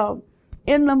ways.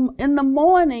 In the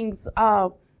mornings,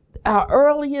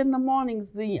 early in the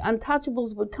mornings, the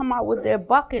untouchables would come out with their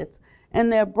buckets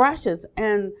and their brushes,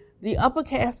 and the upper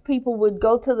caste people would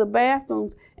go to the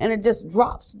bathrooms, and it just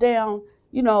drops down,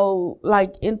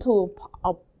 like into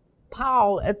a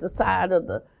pile at the side of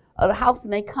the house,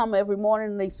 and they come every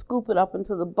morning and they scoop it up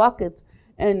into the buckets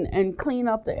and clean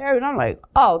up the area. And I'm like,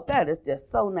 oh, that is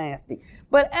just so nasty.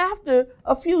 But after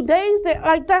a few days,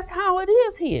 that's how it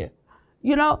is here,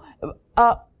 and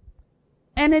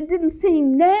it didn't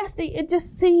seem nasty. It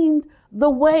just seemed the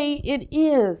way it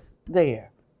is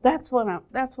there. That's what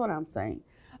I'm saying.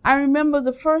 I remember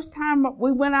the first time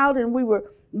we went out and we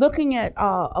were looking at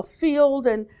a field,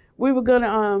 and we were going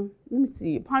to,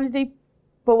 Pannavati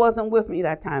wasn't with me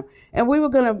that time. And we were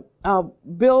going to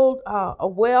build a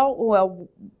well. Well,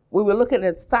 we were looking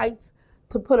at sites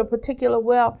to put a particular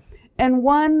well. And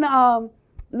one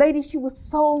lady, she was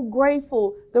so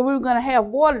grateful that we were going to have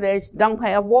water there. She don't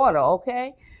have water,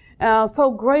 okay? So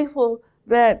grateful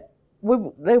that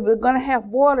they were going to have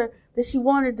water, that she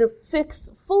wanted to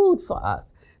fix food for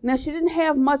us. Now, she didn't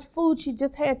have much food. She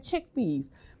just had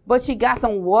chickpeas. But she got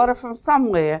some water from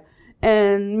somewhere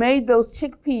and made those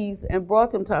chickpeas and brought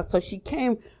them to us. So she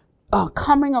came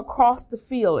coming across the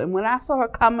field. And when I saw her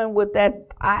coming with that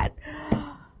pot,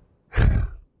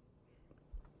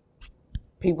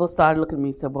 people started looking at me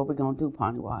and said, what are we going to do,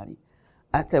 Pannavati?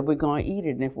 I said, we're going to eat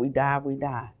it, and if we die, we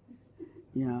die.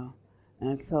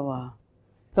 And so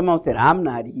someone said, I'm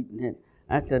not eating it.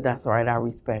 I said, that's right, I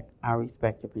respect your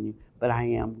opinion, but I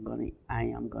am gonna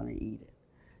eat it.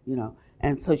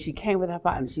 And so she came with that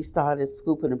pot, and she started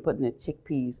scooping and putting the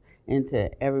chickpeas into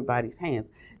everybody's hands.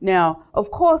 Now,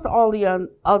 of course, all the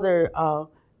other, the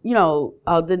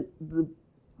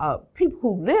people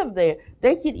who live there,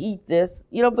 they could eat this,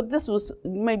 but this was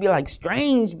maybe like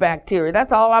strange bacteria.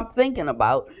 That's all I'm thinking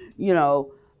about,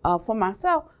 for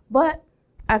myself. But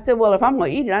I said, well, if I'm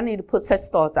going to eat it, I need to put such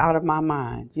thoughts out of my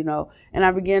mind, And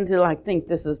I began to think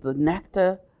this is the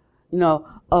nectar,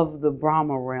 of the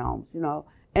Brahma realms,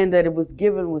 and that it was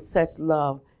given with such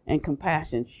love and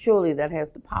compassion. Surely that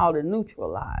has the power to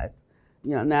neutralize.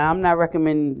 Now I'm not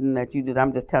recommending that you do that.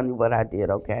 I'm just telling you what I did,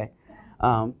 okay?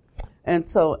 And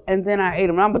then I ate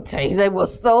them. I'm going to tell you, they were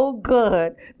so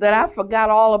good that I forgot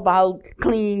all about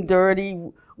clean, dirty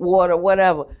water,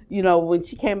 whatever. When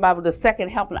she came by with the second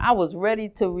helping, I was ready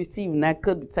to receive, and that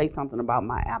could say something about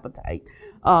my appetite.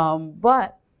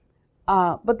 But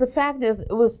the fact is,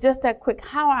 it was just that quick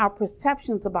how our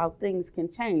perceptions about things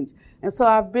can change. And so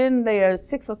I've been there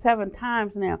 6 or 7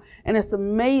 times now, and it's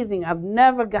amazing. I've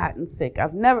never gotten sick.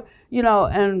 I've never,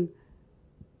 and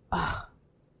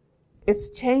it's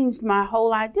changed my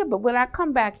whole idea. But when I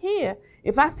come back here,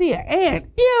 if I see an ant,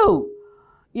 ew.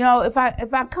 If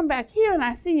I come back here and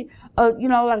I see,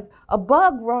 like a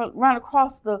bug run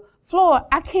across the floor,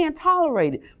 I can't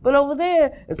tolerate it. But over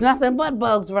there, it's nothing but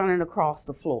bugs running across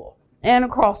the floor and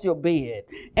across your bed,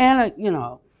 and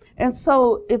And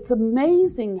so it's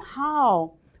amazing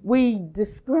how we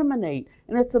discriminate,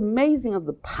 and it's amazing of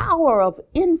the power of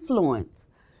influence,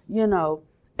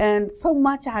 And so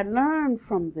much I learned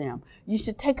from them. You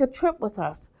should take a trip with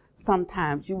us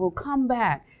sometimes. You will come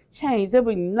back change. There'll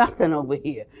be nothing over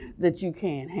here that you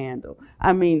can't handle.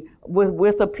 I mean,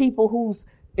 with the people who's,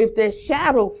 if their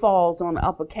shadow falls on the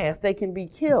upper caste, they can be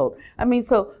killed. I mean,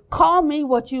 so call me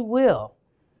what you will,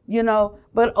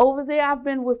 but over there I've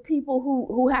been with people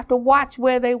who have to watch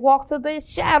where they walk so their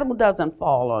shadow doesn't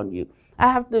fall on you. I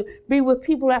have to be with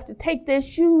people who have to take their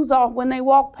shoes off when they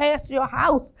walk past your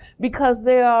house because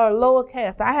they are lower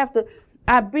caste. I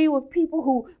be with people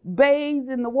who bathe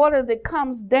in the water that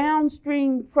comes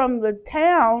downstream from the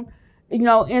town,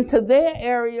 into their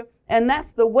area, and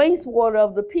that's the wastewater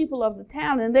of the people of the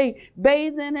town, and they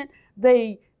bathe in it,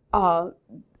 they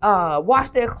wash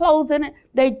their clothes in it,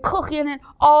 they cook in it,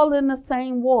 all in the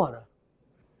same water.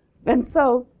 And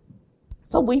so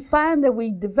we find that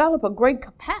we develop a great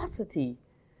capacity,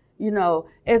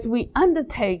 as we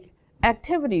undertake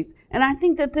activities. And I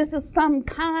think that this is some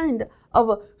kind of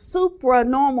a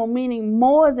supranormal, meaning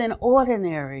more than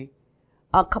ordinary,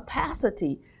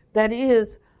 capacity that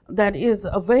is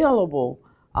available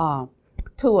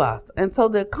to us. And so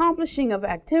the accomplishing of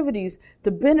activities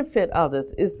to benefit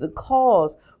others is the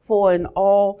cause for an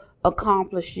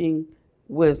all-accomplishing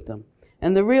wisdom.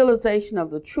 And the realization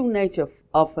of the true nature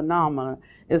of phenomena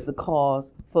is the cause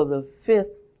for the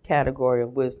fifth category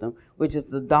of wisdom, which is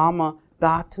the Dhamma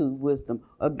Dhatu wisdom.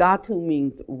 Dhatu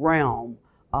means realm,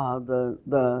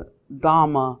 the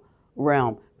Dhamma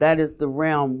realm. That is the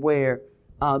realm where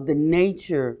the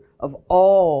nature of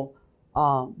all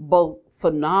both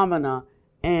phenomena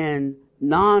and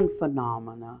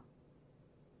non-phenomena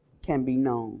can be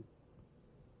known.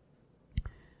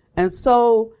 And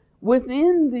so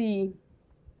within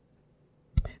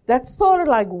that's sort of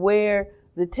like where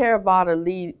the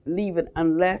Theravada leave it,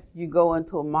 unless you go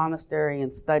into a monastery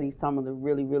and study some of the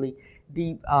really, really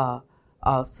deep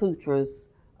sutras,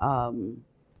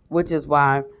 which is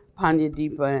why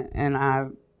Pannavati and I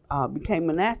became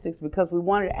monastics, because we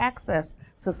wanted access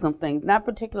to some things, not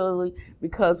particularly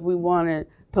because we wanted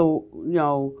to,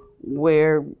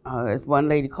 wear, as one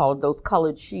lady called it, those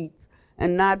colored sheets,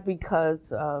 and not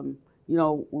because, we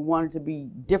wanted to be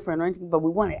different or anything, but we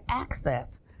wanted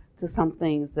access to some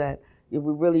things that we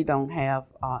really don't have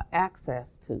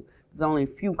access to. There's only a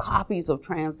few copies of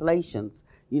translations,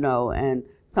 and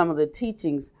some of the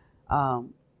teachings,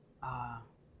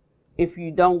 if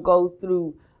you don't go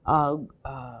through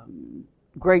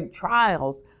great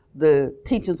trials, the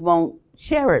teachers won't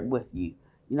share it with you.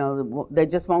 They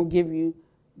just won't give you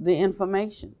the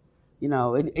information.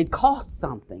 It costs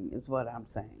something, is what I'm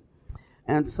saying.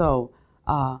 And so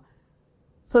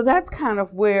that's kind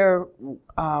of where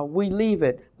we leave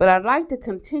it. But I'd like to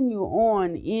continue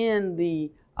on in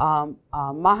the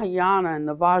Mahayana and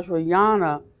the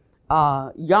Vajrayana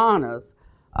yanas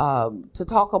to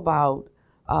talk about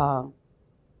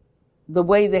the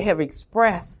way they have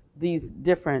expressed these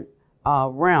different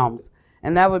realms.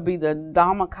 And that would be the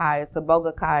Dhammakaya,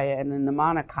 Sabogakaya, and the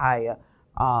Nimanakaya,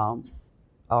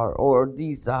 or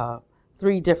these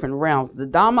three different realms. The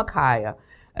Dhammakaya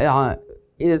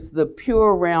is the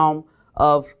pure realm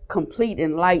of complete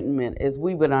enlightenment, as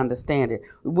we would understand it.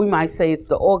 We might say it's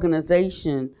the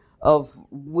organization of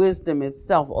wisdom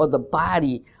itself, or the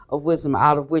body of wisdom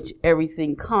out of which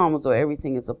everything comes or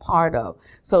everything is a part of.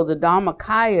 So the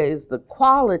Dhammakaya is the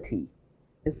quality.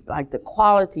 It's like the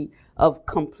quality of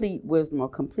complete wisdom or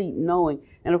complete knowing.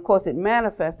 And of course it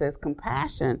manifests as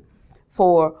compassion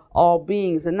for all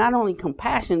beings. And not only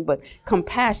compassion, but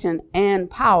compassion and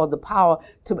power, the power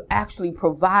to actually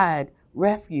provide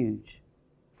refuge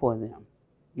for them.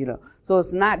 So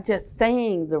it's not just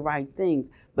saying the right things,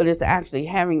 but it's actually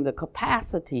having the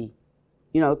capacity,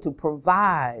 to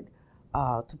provide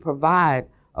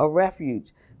a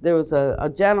refuge. There was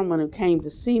a gentleman who came to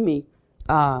see me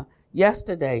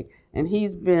yesterday, and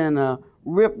he's been a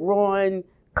rip-roaring,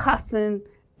 cussing,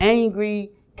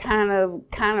 angry kind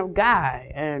of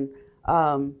guy, and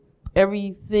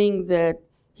everything that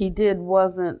he did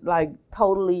wasn't like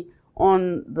totally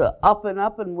on the up and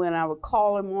up. And when I would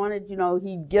call him on it,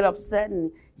 he'd get upset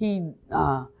and he'd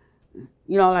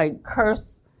like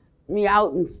curse me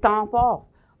out and stomp off.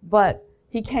 But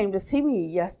he came to see me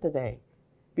yesterday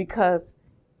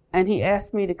and he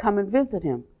asked me to come and visit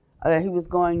him. He was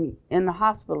going in the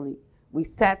hospital. We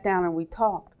sat down and we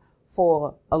talked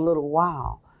for a little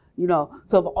while.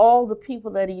 So of all the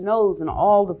people that he knows and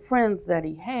all the friends that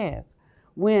he has,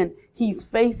 when he's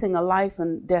facing a life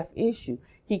and death issue,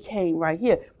 he came right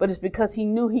here. But it's because he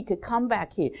knew he could come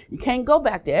back here. You can't go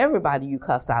back to everybody you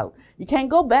cuss out. You can't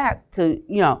go back to,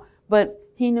 but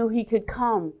he knew he could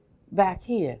come back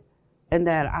here, and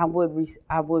that I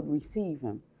would receive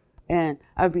him. And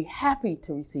I'd be happy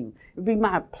to receive him. It'd be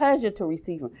my pleasure to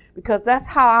receive him, because that's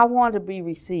how I want to be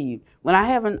received. When I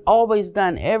haven't always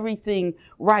done everything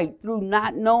right through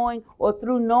not knowing, or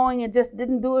through knowing and just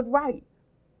didn't do it right.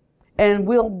 And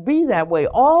we'll be that way,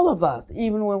 all of us,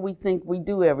 even when we think we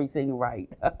do everything right.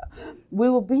 We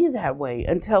will be that way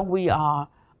until we are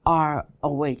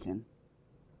awakened.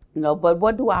 But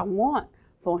what do I want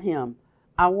for him?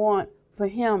 I want for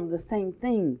him the same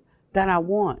thing that I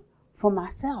want for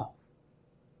myself.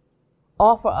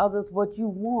 Offer others what you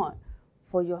want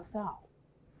for yourself.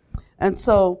 And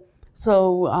so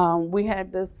we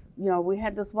had this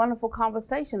wonderful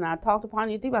conversation. I talked to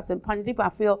Pannavati. I said, Pannavati, I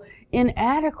feel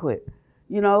inadequate,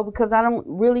 because I don't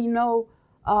really know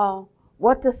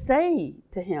what to say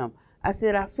to him. I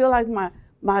said, I feel like my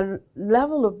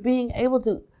level of being able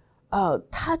to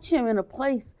touch him in a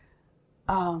place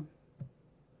that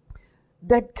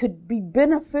could be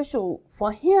beneficial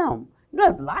for him.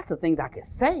 There's lots of things I could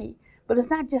say, but it's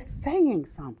not just saying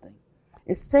something.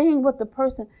 It's saying what the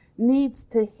person needs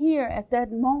to hear at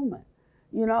that moment.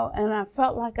 you know, and I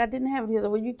felt like I didn't have it. He said,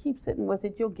 well, you keep sitting with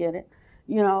it, you'll get it,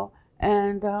 you know,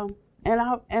 and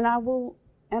I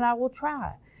will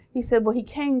try. He said, well, he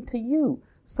came to you,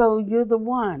 so you're the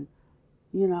one,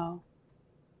 you know,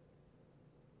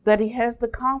 that he has the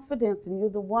confidence, and you're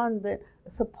the one that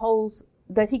suppose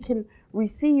that he can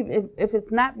receive if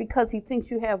it's not because he thinks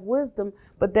you have wisdom,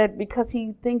 but that because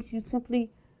he thinks you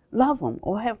simply love him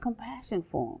or have compassion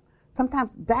for him.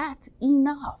 Sometimes that's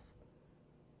enough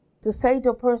to say to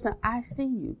a person, I see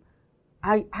you,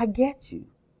 I get you.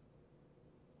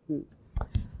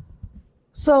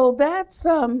 So that's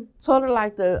sort of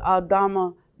like the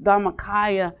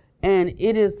Dharmakaya, and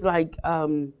it is like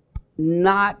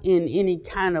not in any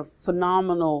kind of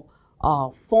phenomenal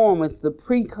form. It's the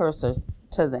precursor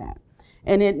to that.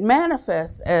 And it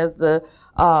manifests as the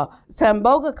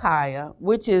Sambhogakaya,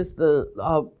 which is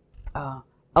the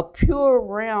a pure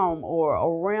realm, or a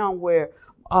realm where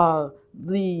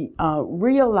the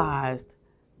realized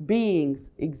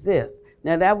beings exist.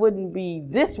 Now that wouldn't be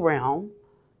this realm,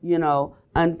 you know,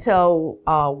 until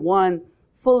one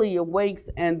fully awakes,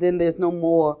 and then there's no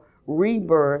more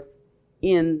rebirth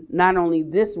in not only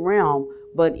this realm,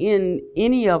 but in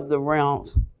any of the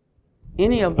realms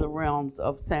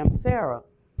of samsara.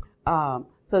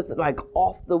 So it's like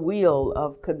off the wheel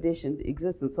of conditioned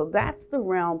existence. So that's the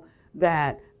realm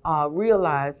that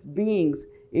realized beings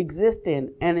exist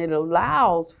in, and it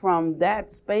allows from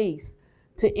that space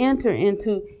to enter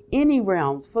into any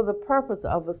realm for the purpose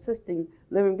of assisting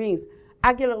living beings.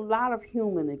 I get a lot of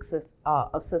human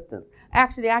assistance.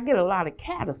 Actually, I get a lot of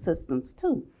cat assistance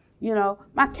too. You know,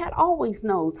 my cat always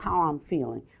knows how I'm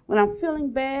feeling. When I'm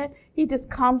feeling bad, he just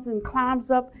comes and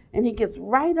climbs up, and he gets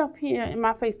right up here in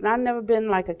my face. And I've never been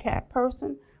like a cat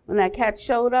person. When that cat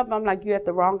showed up, I'm like, you're at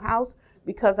the wrong house,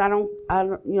 because I don't,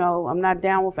 you know, I'm not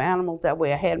down with animals that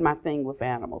way. I had my thing with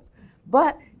animals.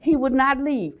 But he would not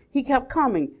leave. He kept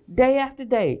coming day after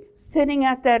day, sitting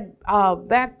at that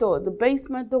back door, the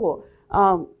basement door,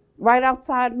 right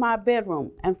outside my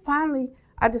bedroom. And finally,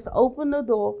 I just opened the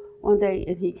door one day,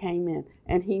 and he came in,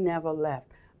 and he never left.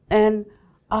 And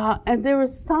there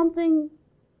is something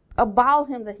about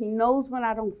him that he knows when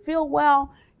I don't feel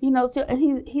well. He knows,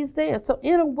 and he's there. So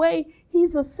in a way,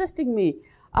 he's assisting me,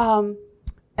 and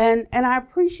I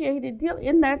appreciate it dearly.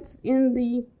 And that's in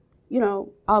the, you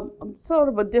know, sort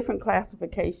of a different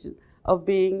classification of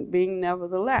being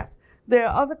nevertheless. There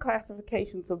are other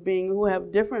classifications of being who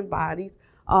have different bodies,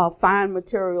 fine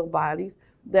material bodies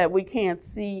that we can't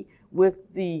see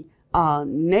with the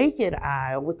naked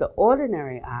eye or with the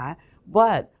ordinary eye.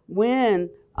 But when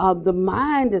the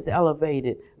mind is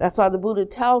elevated, that's why the Buddha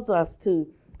tells us to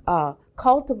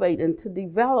cultivate and to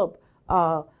develop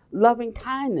loving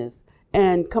kindness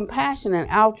and compassion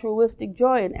and altruistic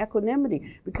joy and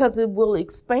equanimity, because it will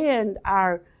expand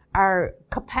our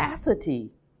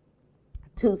capacity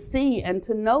to see and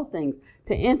to know things,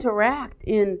 to interact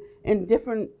in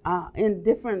different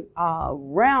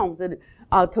realms, and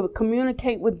to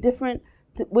communicate with different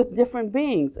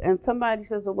beings. And somebody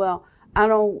says, well, I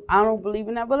don't believe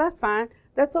in that. Well, that's fine.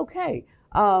 That's okay.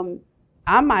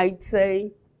 I might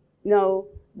say, no,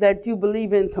 that you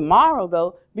believe in tomorrow,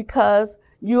 though, because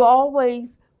you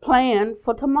always plan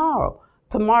for tomorrow.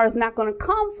 Tomorrow's not going to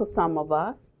come for some of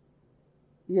us,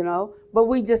 you know, but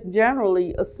we just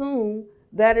generally assume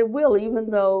that it will,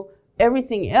 even though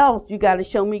everything else you got to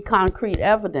show me concrete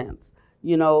evidence,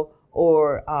 you know,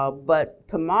 or but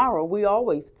tomorrow, we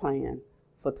always plan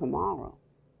for tomorrow,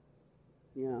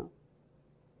 you know,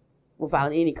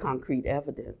 without any concrete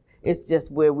evidence. It's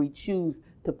just where we choose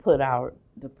to put our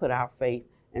faith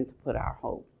and to put our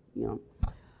hope, you know.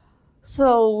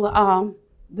 So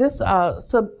this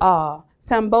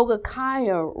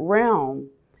Sambhogakaya realm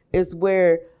is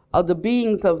where the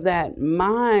beings of that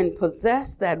mind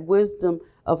possess that wisdom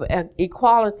of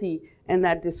equality and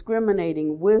that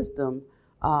discriminating wisdom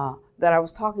that I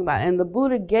was talking about. And the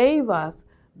Buddha gave us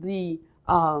the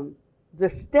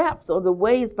steps or the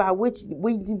ways by which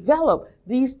we develop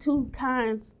these two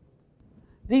kinds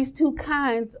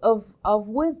of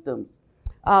wisdoms.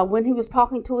 When he was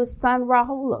talking to his son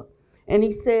Rahula, and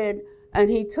he said, and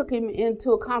he took him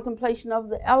into a contemplation of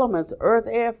the elements, earth,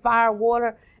 air, fire,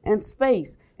 water, and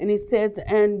space. And he said,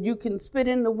 and you can spit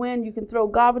in the wind, you can throw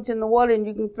garbage in the water, and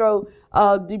you can throw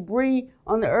debris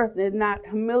on the earth. They're not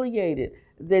humiliated.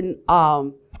 They're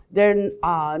not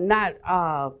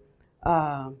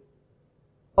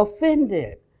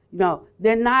offended. You know,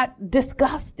 they're not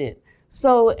disgusted.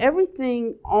 So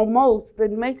everything almost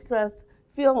that makes us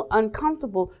feel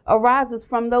uncomfortable arises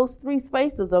from those three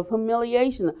spaces of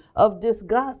humiliation, of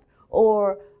disgust,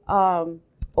 or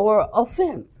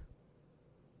offense.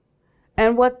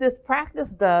 And what this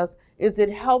practice does is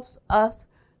it helps us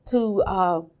to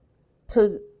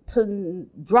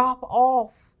drop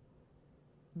off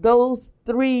those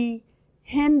three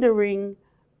hindering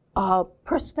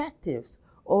perspectives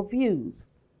or views.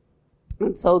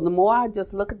 And so the more I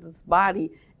just look at this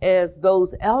body as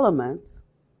those elements,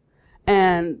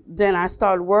 and then I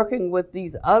start working with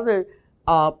these other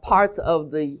parts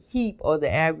of the heap or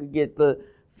the aggregate, the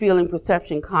feeling,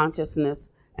 perception,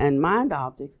 consciousness, and mind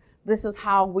objects, this is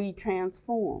how we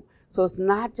transform. So it's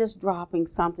not just dropping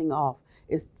something off.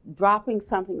 It's dropping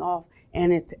something off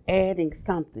and it's adding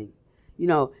something. You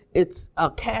know, it's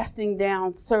casting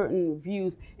down certain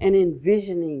views and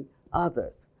envisioning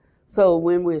others. So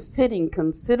when we're sitting,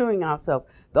 considering ourselves,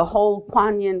 the whole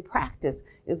Kuan Yin practice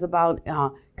is about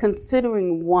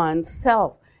considering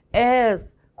oneself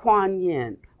as Kuan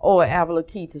Yin or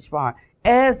Avalokiteshvara,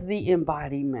 as the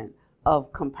embodiment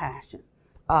of compassion.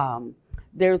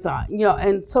 There's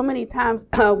and so many times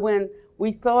when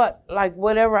we thought like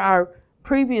whatever our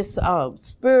previous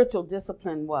spiritual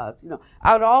discipline was,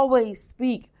 I would always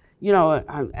speak,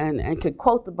 and could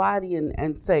quote the body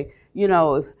and say,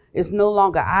 it's no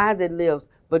longer I that lives,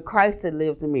 but Christ that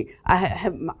lives in me. I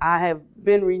have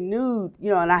been renewed,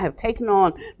 and I have taken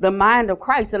on the mind of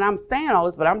Christ. And I'm saying all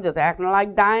this, but I'm just acting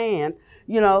like Diane,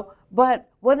 But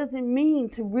what does it mean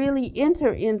to really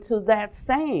enter into that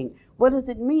saying? What does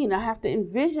it mean? I have to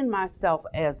envision myself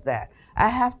as that. I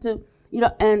have to,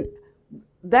 and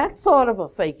that's sort of a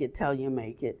fake it till you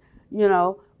make it,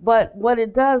 But what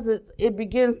it does is it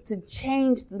begins to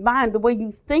change the mind, the way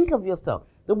you think of yourself,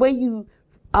 the way you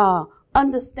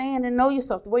understand and know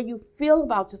yourself, the way you feel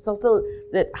about yourself, so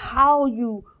that how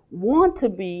you want to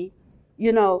be,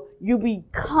 you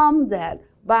become that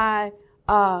by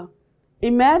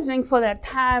imagining for that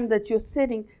time that you're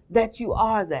sitting that you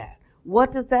are that.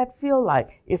 What does that feel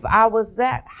like? If I was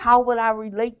that, how would I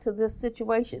relate to this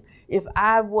situation? If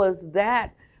I was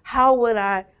that, how would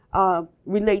I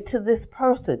relate to this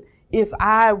person? If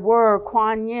I were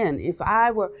Kuan Yin,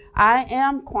 I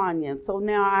am Kuan Yin. So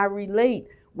now I relate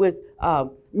with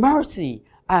mercy.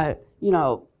 I'm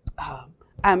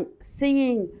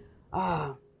seeing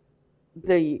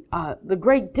the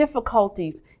great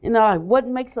difficulties in their life. What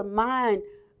makes a mind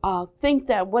think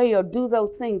that way or do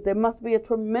those things? There must be a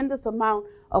tremendous amount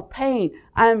of pain.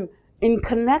 I'm in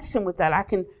connection with that. I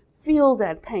can feel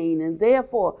that pain, and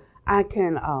therefore I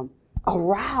can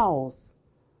arouse,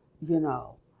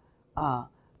 a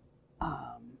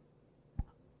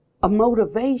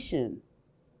motivation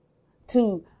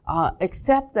to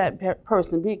accept that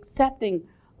person, be accepting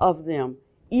of them,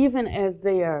 even as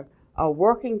they are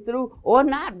working through or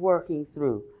not working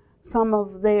through some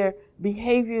of their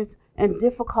behaviors and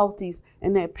difficulties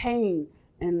and their pain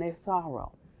and their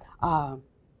sorrow.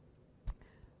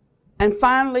 And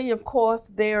finally, of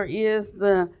course, there is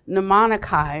the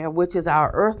Nirmanakaya, which is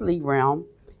our earthly realm,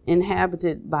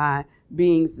 inhabited by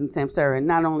beings in samsara. And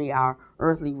not only our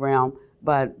earthly realm,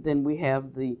 but then we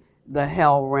have the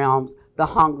hell realms, the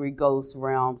hungry ghost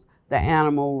realms, the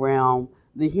animal realm,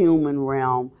 the human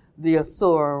realm, the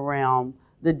asura realm,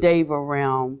 the deva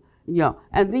realm,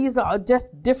 and these are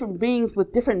just different beings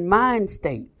with different mind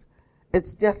states.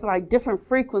 It's just like different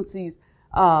frequencies.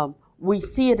 We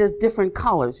see it as different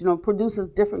colors, produces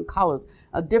different colors,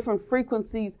 different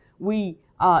frequencies we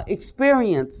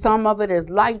experience. Some of it is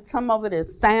light, some of it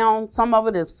is sound, some of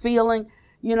it is feeling,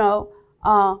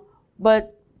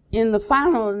 but in the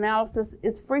final analysis,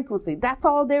 it's frequency. That's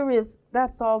all there is.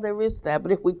 That's all there is to that.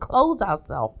 But if we close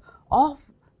ourselves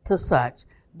off to such,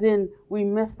 then we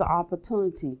miss the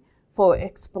opportunity for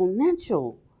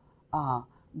exponential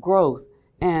growth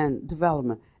and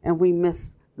development. And we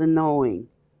miss the knowing,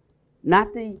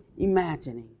 not the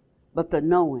imagining, but the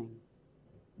knowing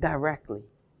directly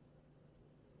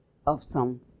of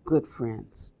some good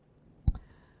friends.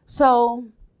 So,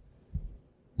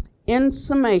 in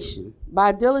summation,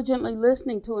 by diligently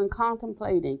listening to and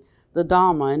contemplating the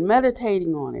Dharma and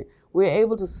meditating on it, we're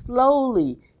able to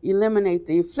slowly eliminate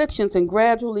the afflictions and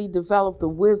gradually develop the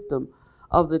wisdom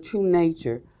of the true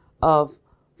nature of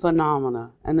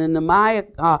phenomena. And the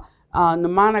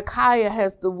Nirmanakaya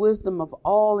has the wisdom of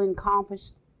all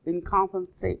encompassing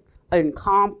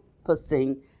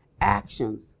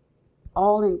actions.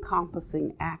 All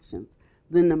encompassing actions.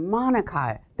 The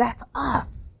Nirmanakaya, that's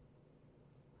us.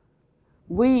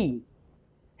 We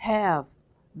have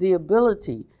the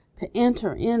ability to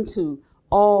enter into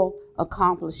all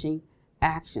accomplishing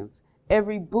actions.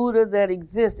 Every Buddha that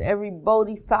exists, every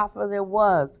Bodhisattva there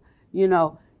was,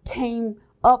 came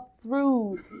up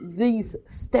through these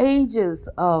stages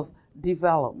of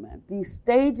development, these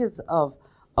stages of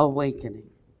awakening.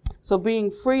 So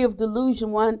being free of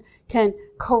delusion, one can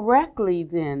correctly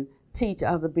then teach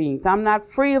other beings. I'm not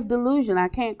free of delusion. I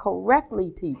can't correctly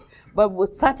teach. But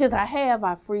with such as I have,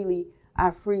 I freely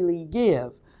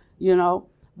give,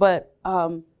 But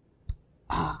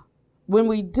when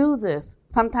we do this,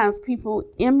 sometimes people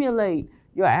emulate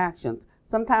your actions.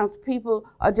 Sometimes people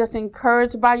are just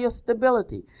encouraged by your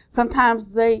stability.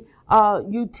 Sometimes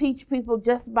you teach people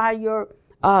just by your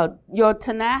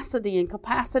tenacity and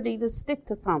capacity to stick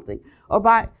to something, or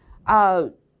by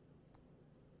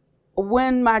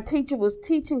when my teacher was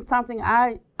teaching something,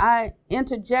 I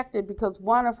interjected because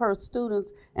one of her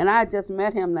students, and I just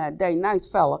met him that day, nice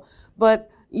fella,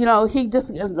 but he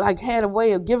just like had a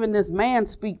way of giving this man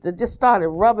speak that just started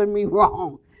rubbing me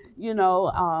wrong,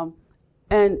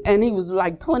 and he was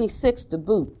like 26 to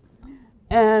boot,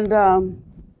 and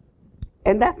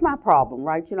that's my problem,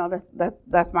 right?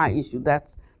 That's my issue.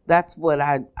 That's what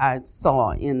I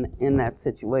saw in that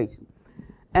situation,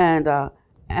 and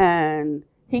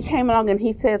he came along and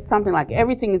he said something like,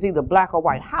 everything is either black or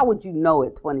white. How would you know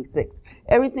at 26?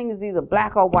 Everything is either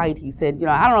black or white, he said.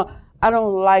 I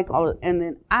don't like all of it. And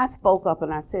then I spoke up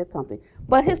and I said something.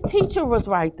 But his teacher was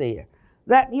right there.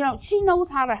 That, she knows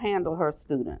how to handle her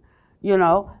student.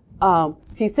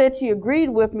 She said she agreed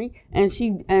with me and she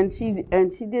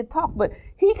did talk, but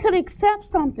he could accept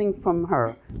something from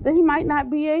her that he might not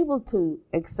be able to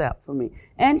accept from me.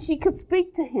 And she could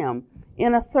speak to him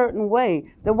in a certain way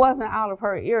that wasn't out of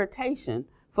her irritation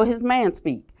for his man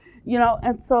speak,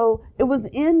 and so it was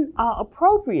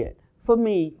inappropriate for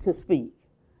me to speak,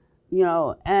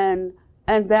 and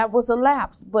that was a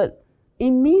lapse. But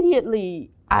immediately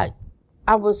I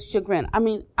was chagrined. I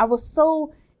mean, I was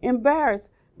so embarrassed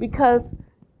because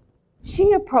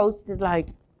she approached it like,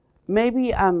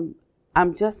 maybe I'm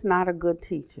just not a good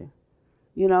teacher,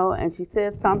 and she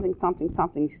said something.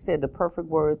 She said the perfect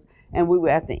words. And we were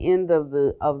at the end of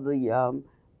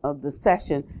the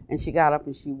session, and she got up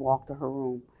and she walked to her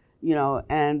room,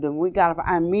 And when we got up,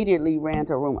 I immediately ran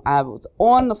to her room. I was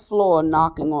on the floor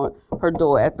knocking on her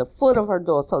door, at the foot of her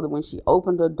door, so that when she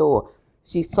opened her door,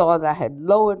 she saw that I had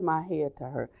lowered my head to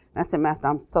her. And I said, Master,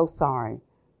 I'm so sorry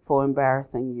for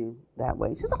embarrassing you that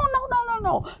way. She said, oh,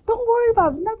 no. Don't worry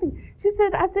about it. Nothing. She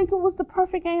said, I think it was the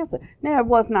perfect answer. Now, it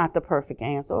was not the perfect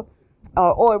answer,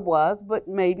 or it was, but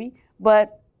maybe.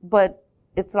 But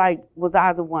it's like, was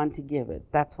I the one to give it?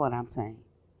 That's what I'm saying,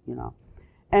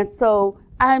 And so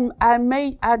I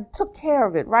took care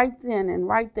of it right then and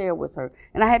right there with her.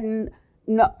 And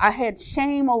I had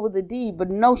shame over the deed,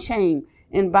 but no shame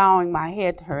in bowing my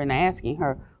head to her and asking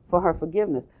her for her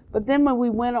forgiveness. But then when we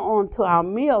went on to our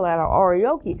meal at our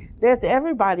karaoke, there's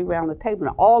everybody around the table,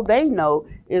 and all they know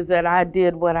is that I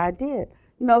did what I did.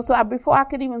 So before I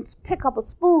could even pick up a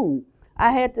spoon,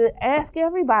 I had to ask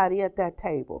everybody at that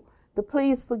table to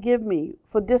please forgive me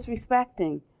for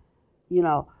disrespecting,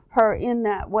 her in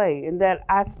that way, and that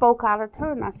I spoke out of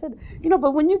turn. I said,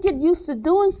 but when you get used to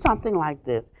doing something like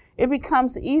this, it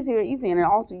becomes easier, and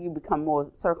also you become more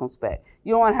circumspect.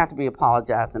 You don't want to have to be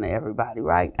apologizing to everybody,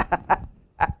 right?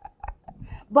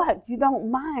 But you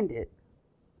don't mind it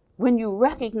when you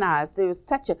recognize there is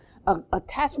such a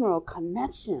attachment or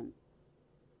connection,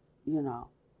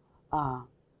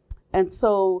 And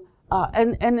so,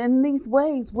 and in these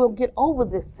ways, we'll get over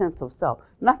this sense of self.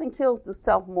 Nothing kills the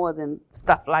self more than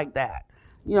stuff like that.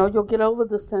 You'll get over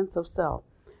the sense of self.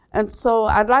 And so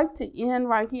I'd like to end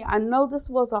right here. I know this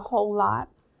was a whole lot.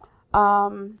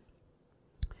 And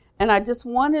I just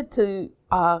wanted to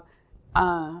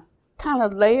kind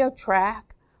of lay a track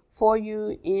for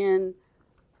you in,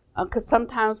 because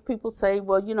sometimes people say,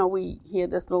 well, we hear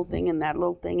this little thing and that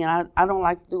little thing. And I don't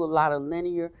like to do a lot of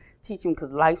linear teaching because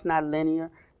life's not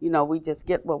linear. We just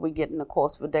get what we get in the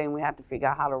course of the day, and we have to figure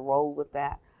out how to roll with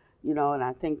that. And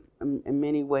I think in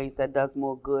many ways that does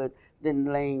more good than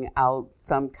laying out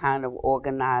some kind of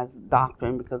organized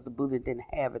doctrine, because the Buddha didn't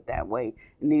have it that way,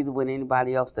 and neither would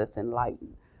anybody else that's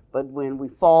enlightened. But when we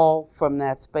fall from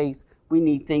that space, we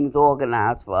need things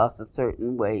organized for us in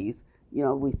certain ways.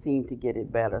 We seem to get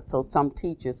it better. So some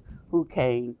teachers who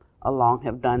came along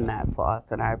have done that for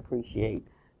us, and I appreciate,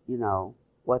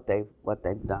 what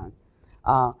they've done.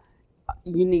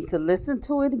 You need to listen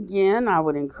to it again. I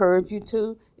would encourage you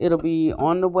to. It'll be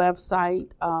on the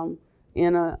website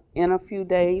in a few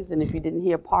days. And if you didn't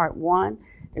hear part one,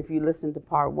 if you listen to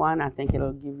part one, I think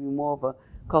it'll give you more of a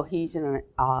cohesion.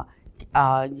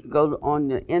 And you can go on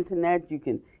the internet. You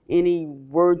can, any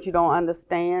word you don't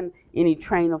understand, any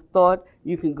train of thought,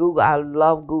 you can Google. I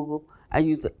love Google. I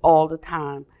use it all the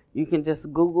time. You can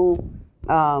just Google.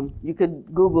 You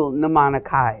could Google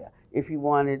Namanikaya. if you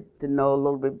wanted to know a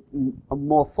little bit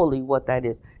more fully what that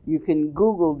is. You can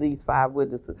Google these 5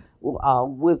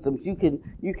 wisdoms. You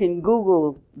can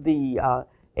Google the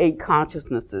 8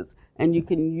 consciousnesses, and you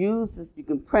can use this. You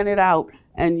can print it out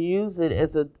and use it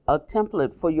as a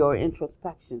template for your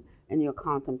introspection and your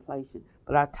contemplation.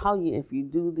 But I tell you, if you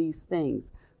do these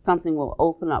things, something will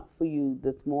open up for you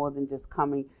that's more than just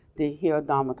coming to hear a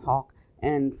Dharma talk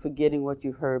and forgetting what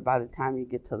you heard by the time you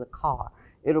get to the car.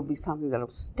 It'll be something that'll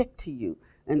stick to you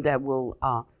and that will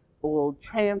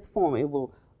transform. It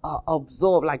will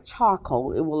absorb like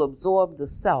charcoal. It will absorb the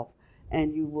self,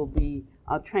 and you will be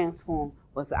transformed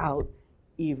without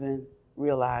even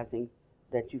realizing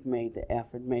that you've made the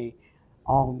effort. May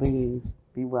all beings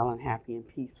be well and happy and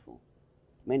peaceful.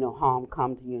 May no harm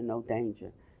come to you and no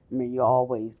danger. May you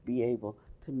always be able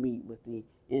to meet with the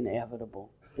inevitable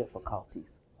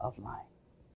difficulties of life.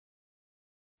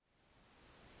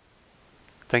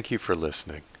 Thank you for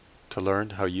listening. To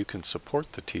learn how you can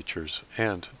support the teachers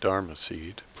and Dharma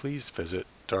Seed, please visit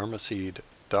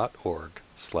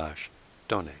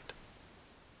dharmaseed.org/donate.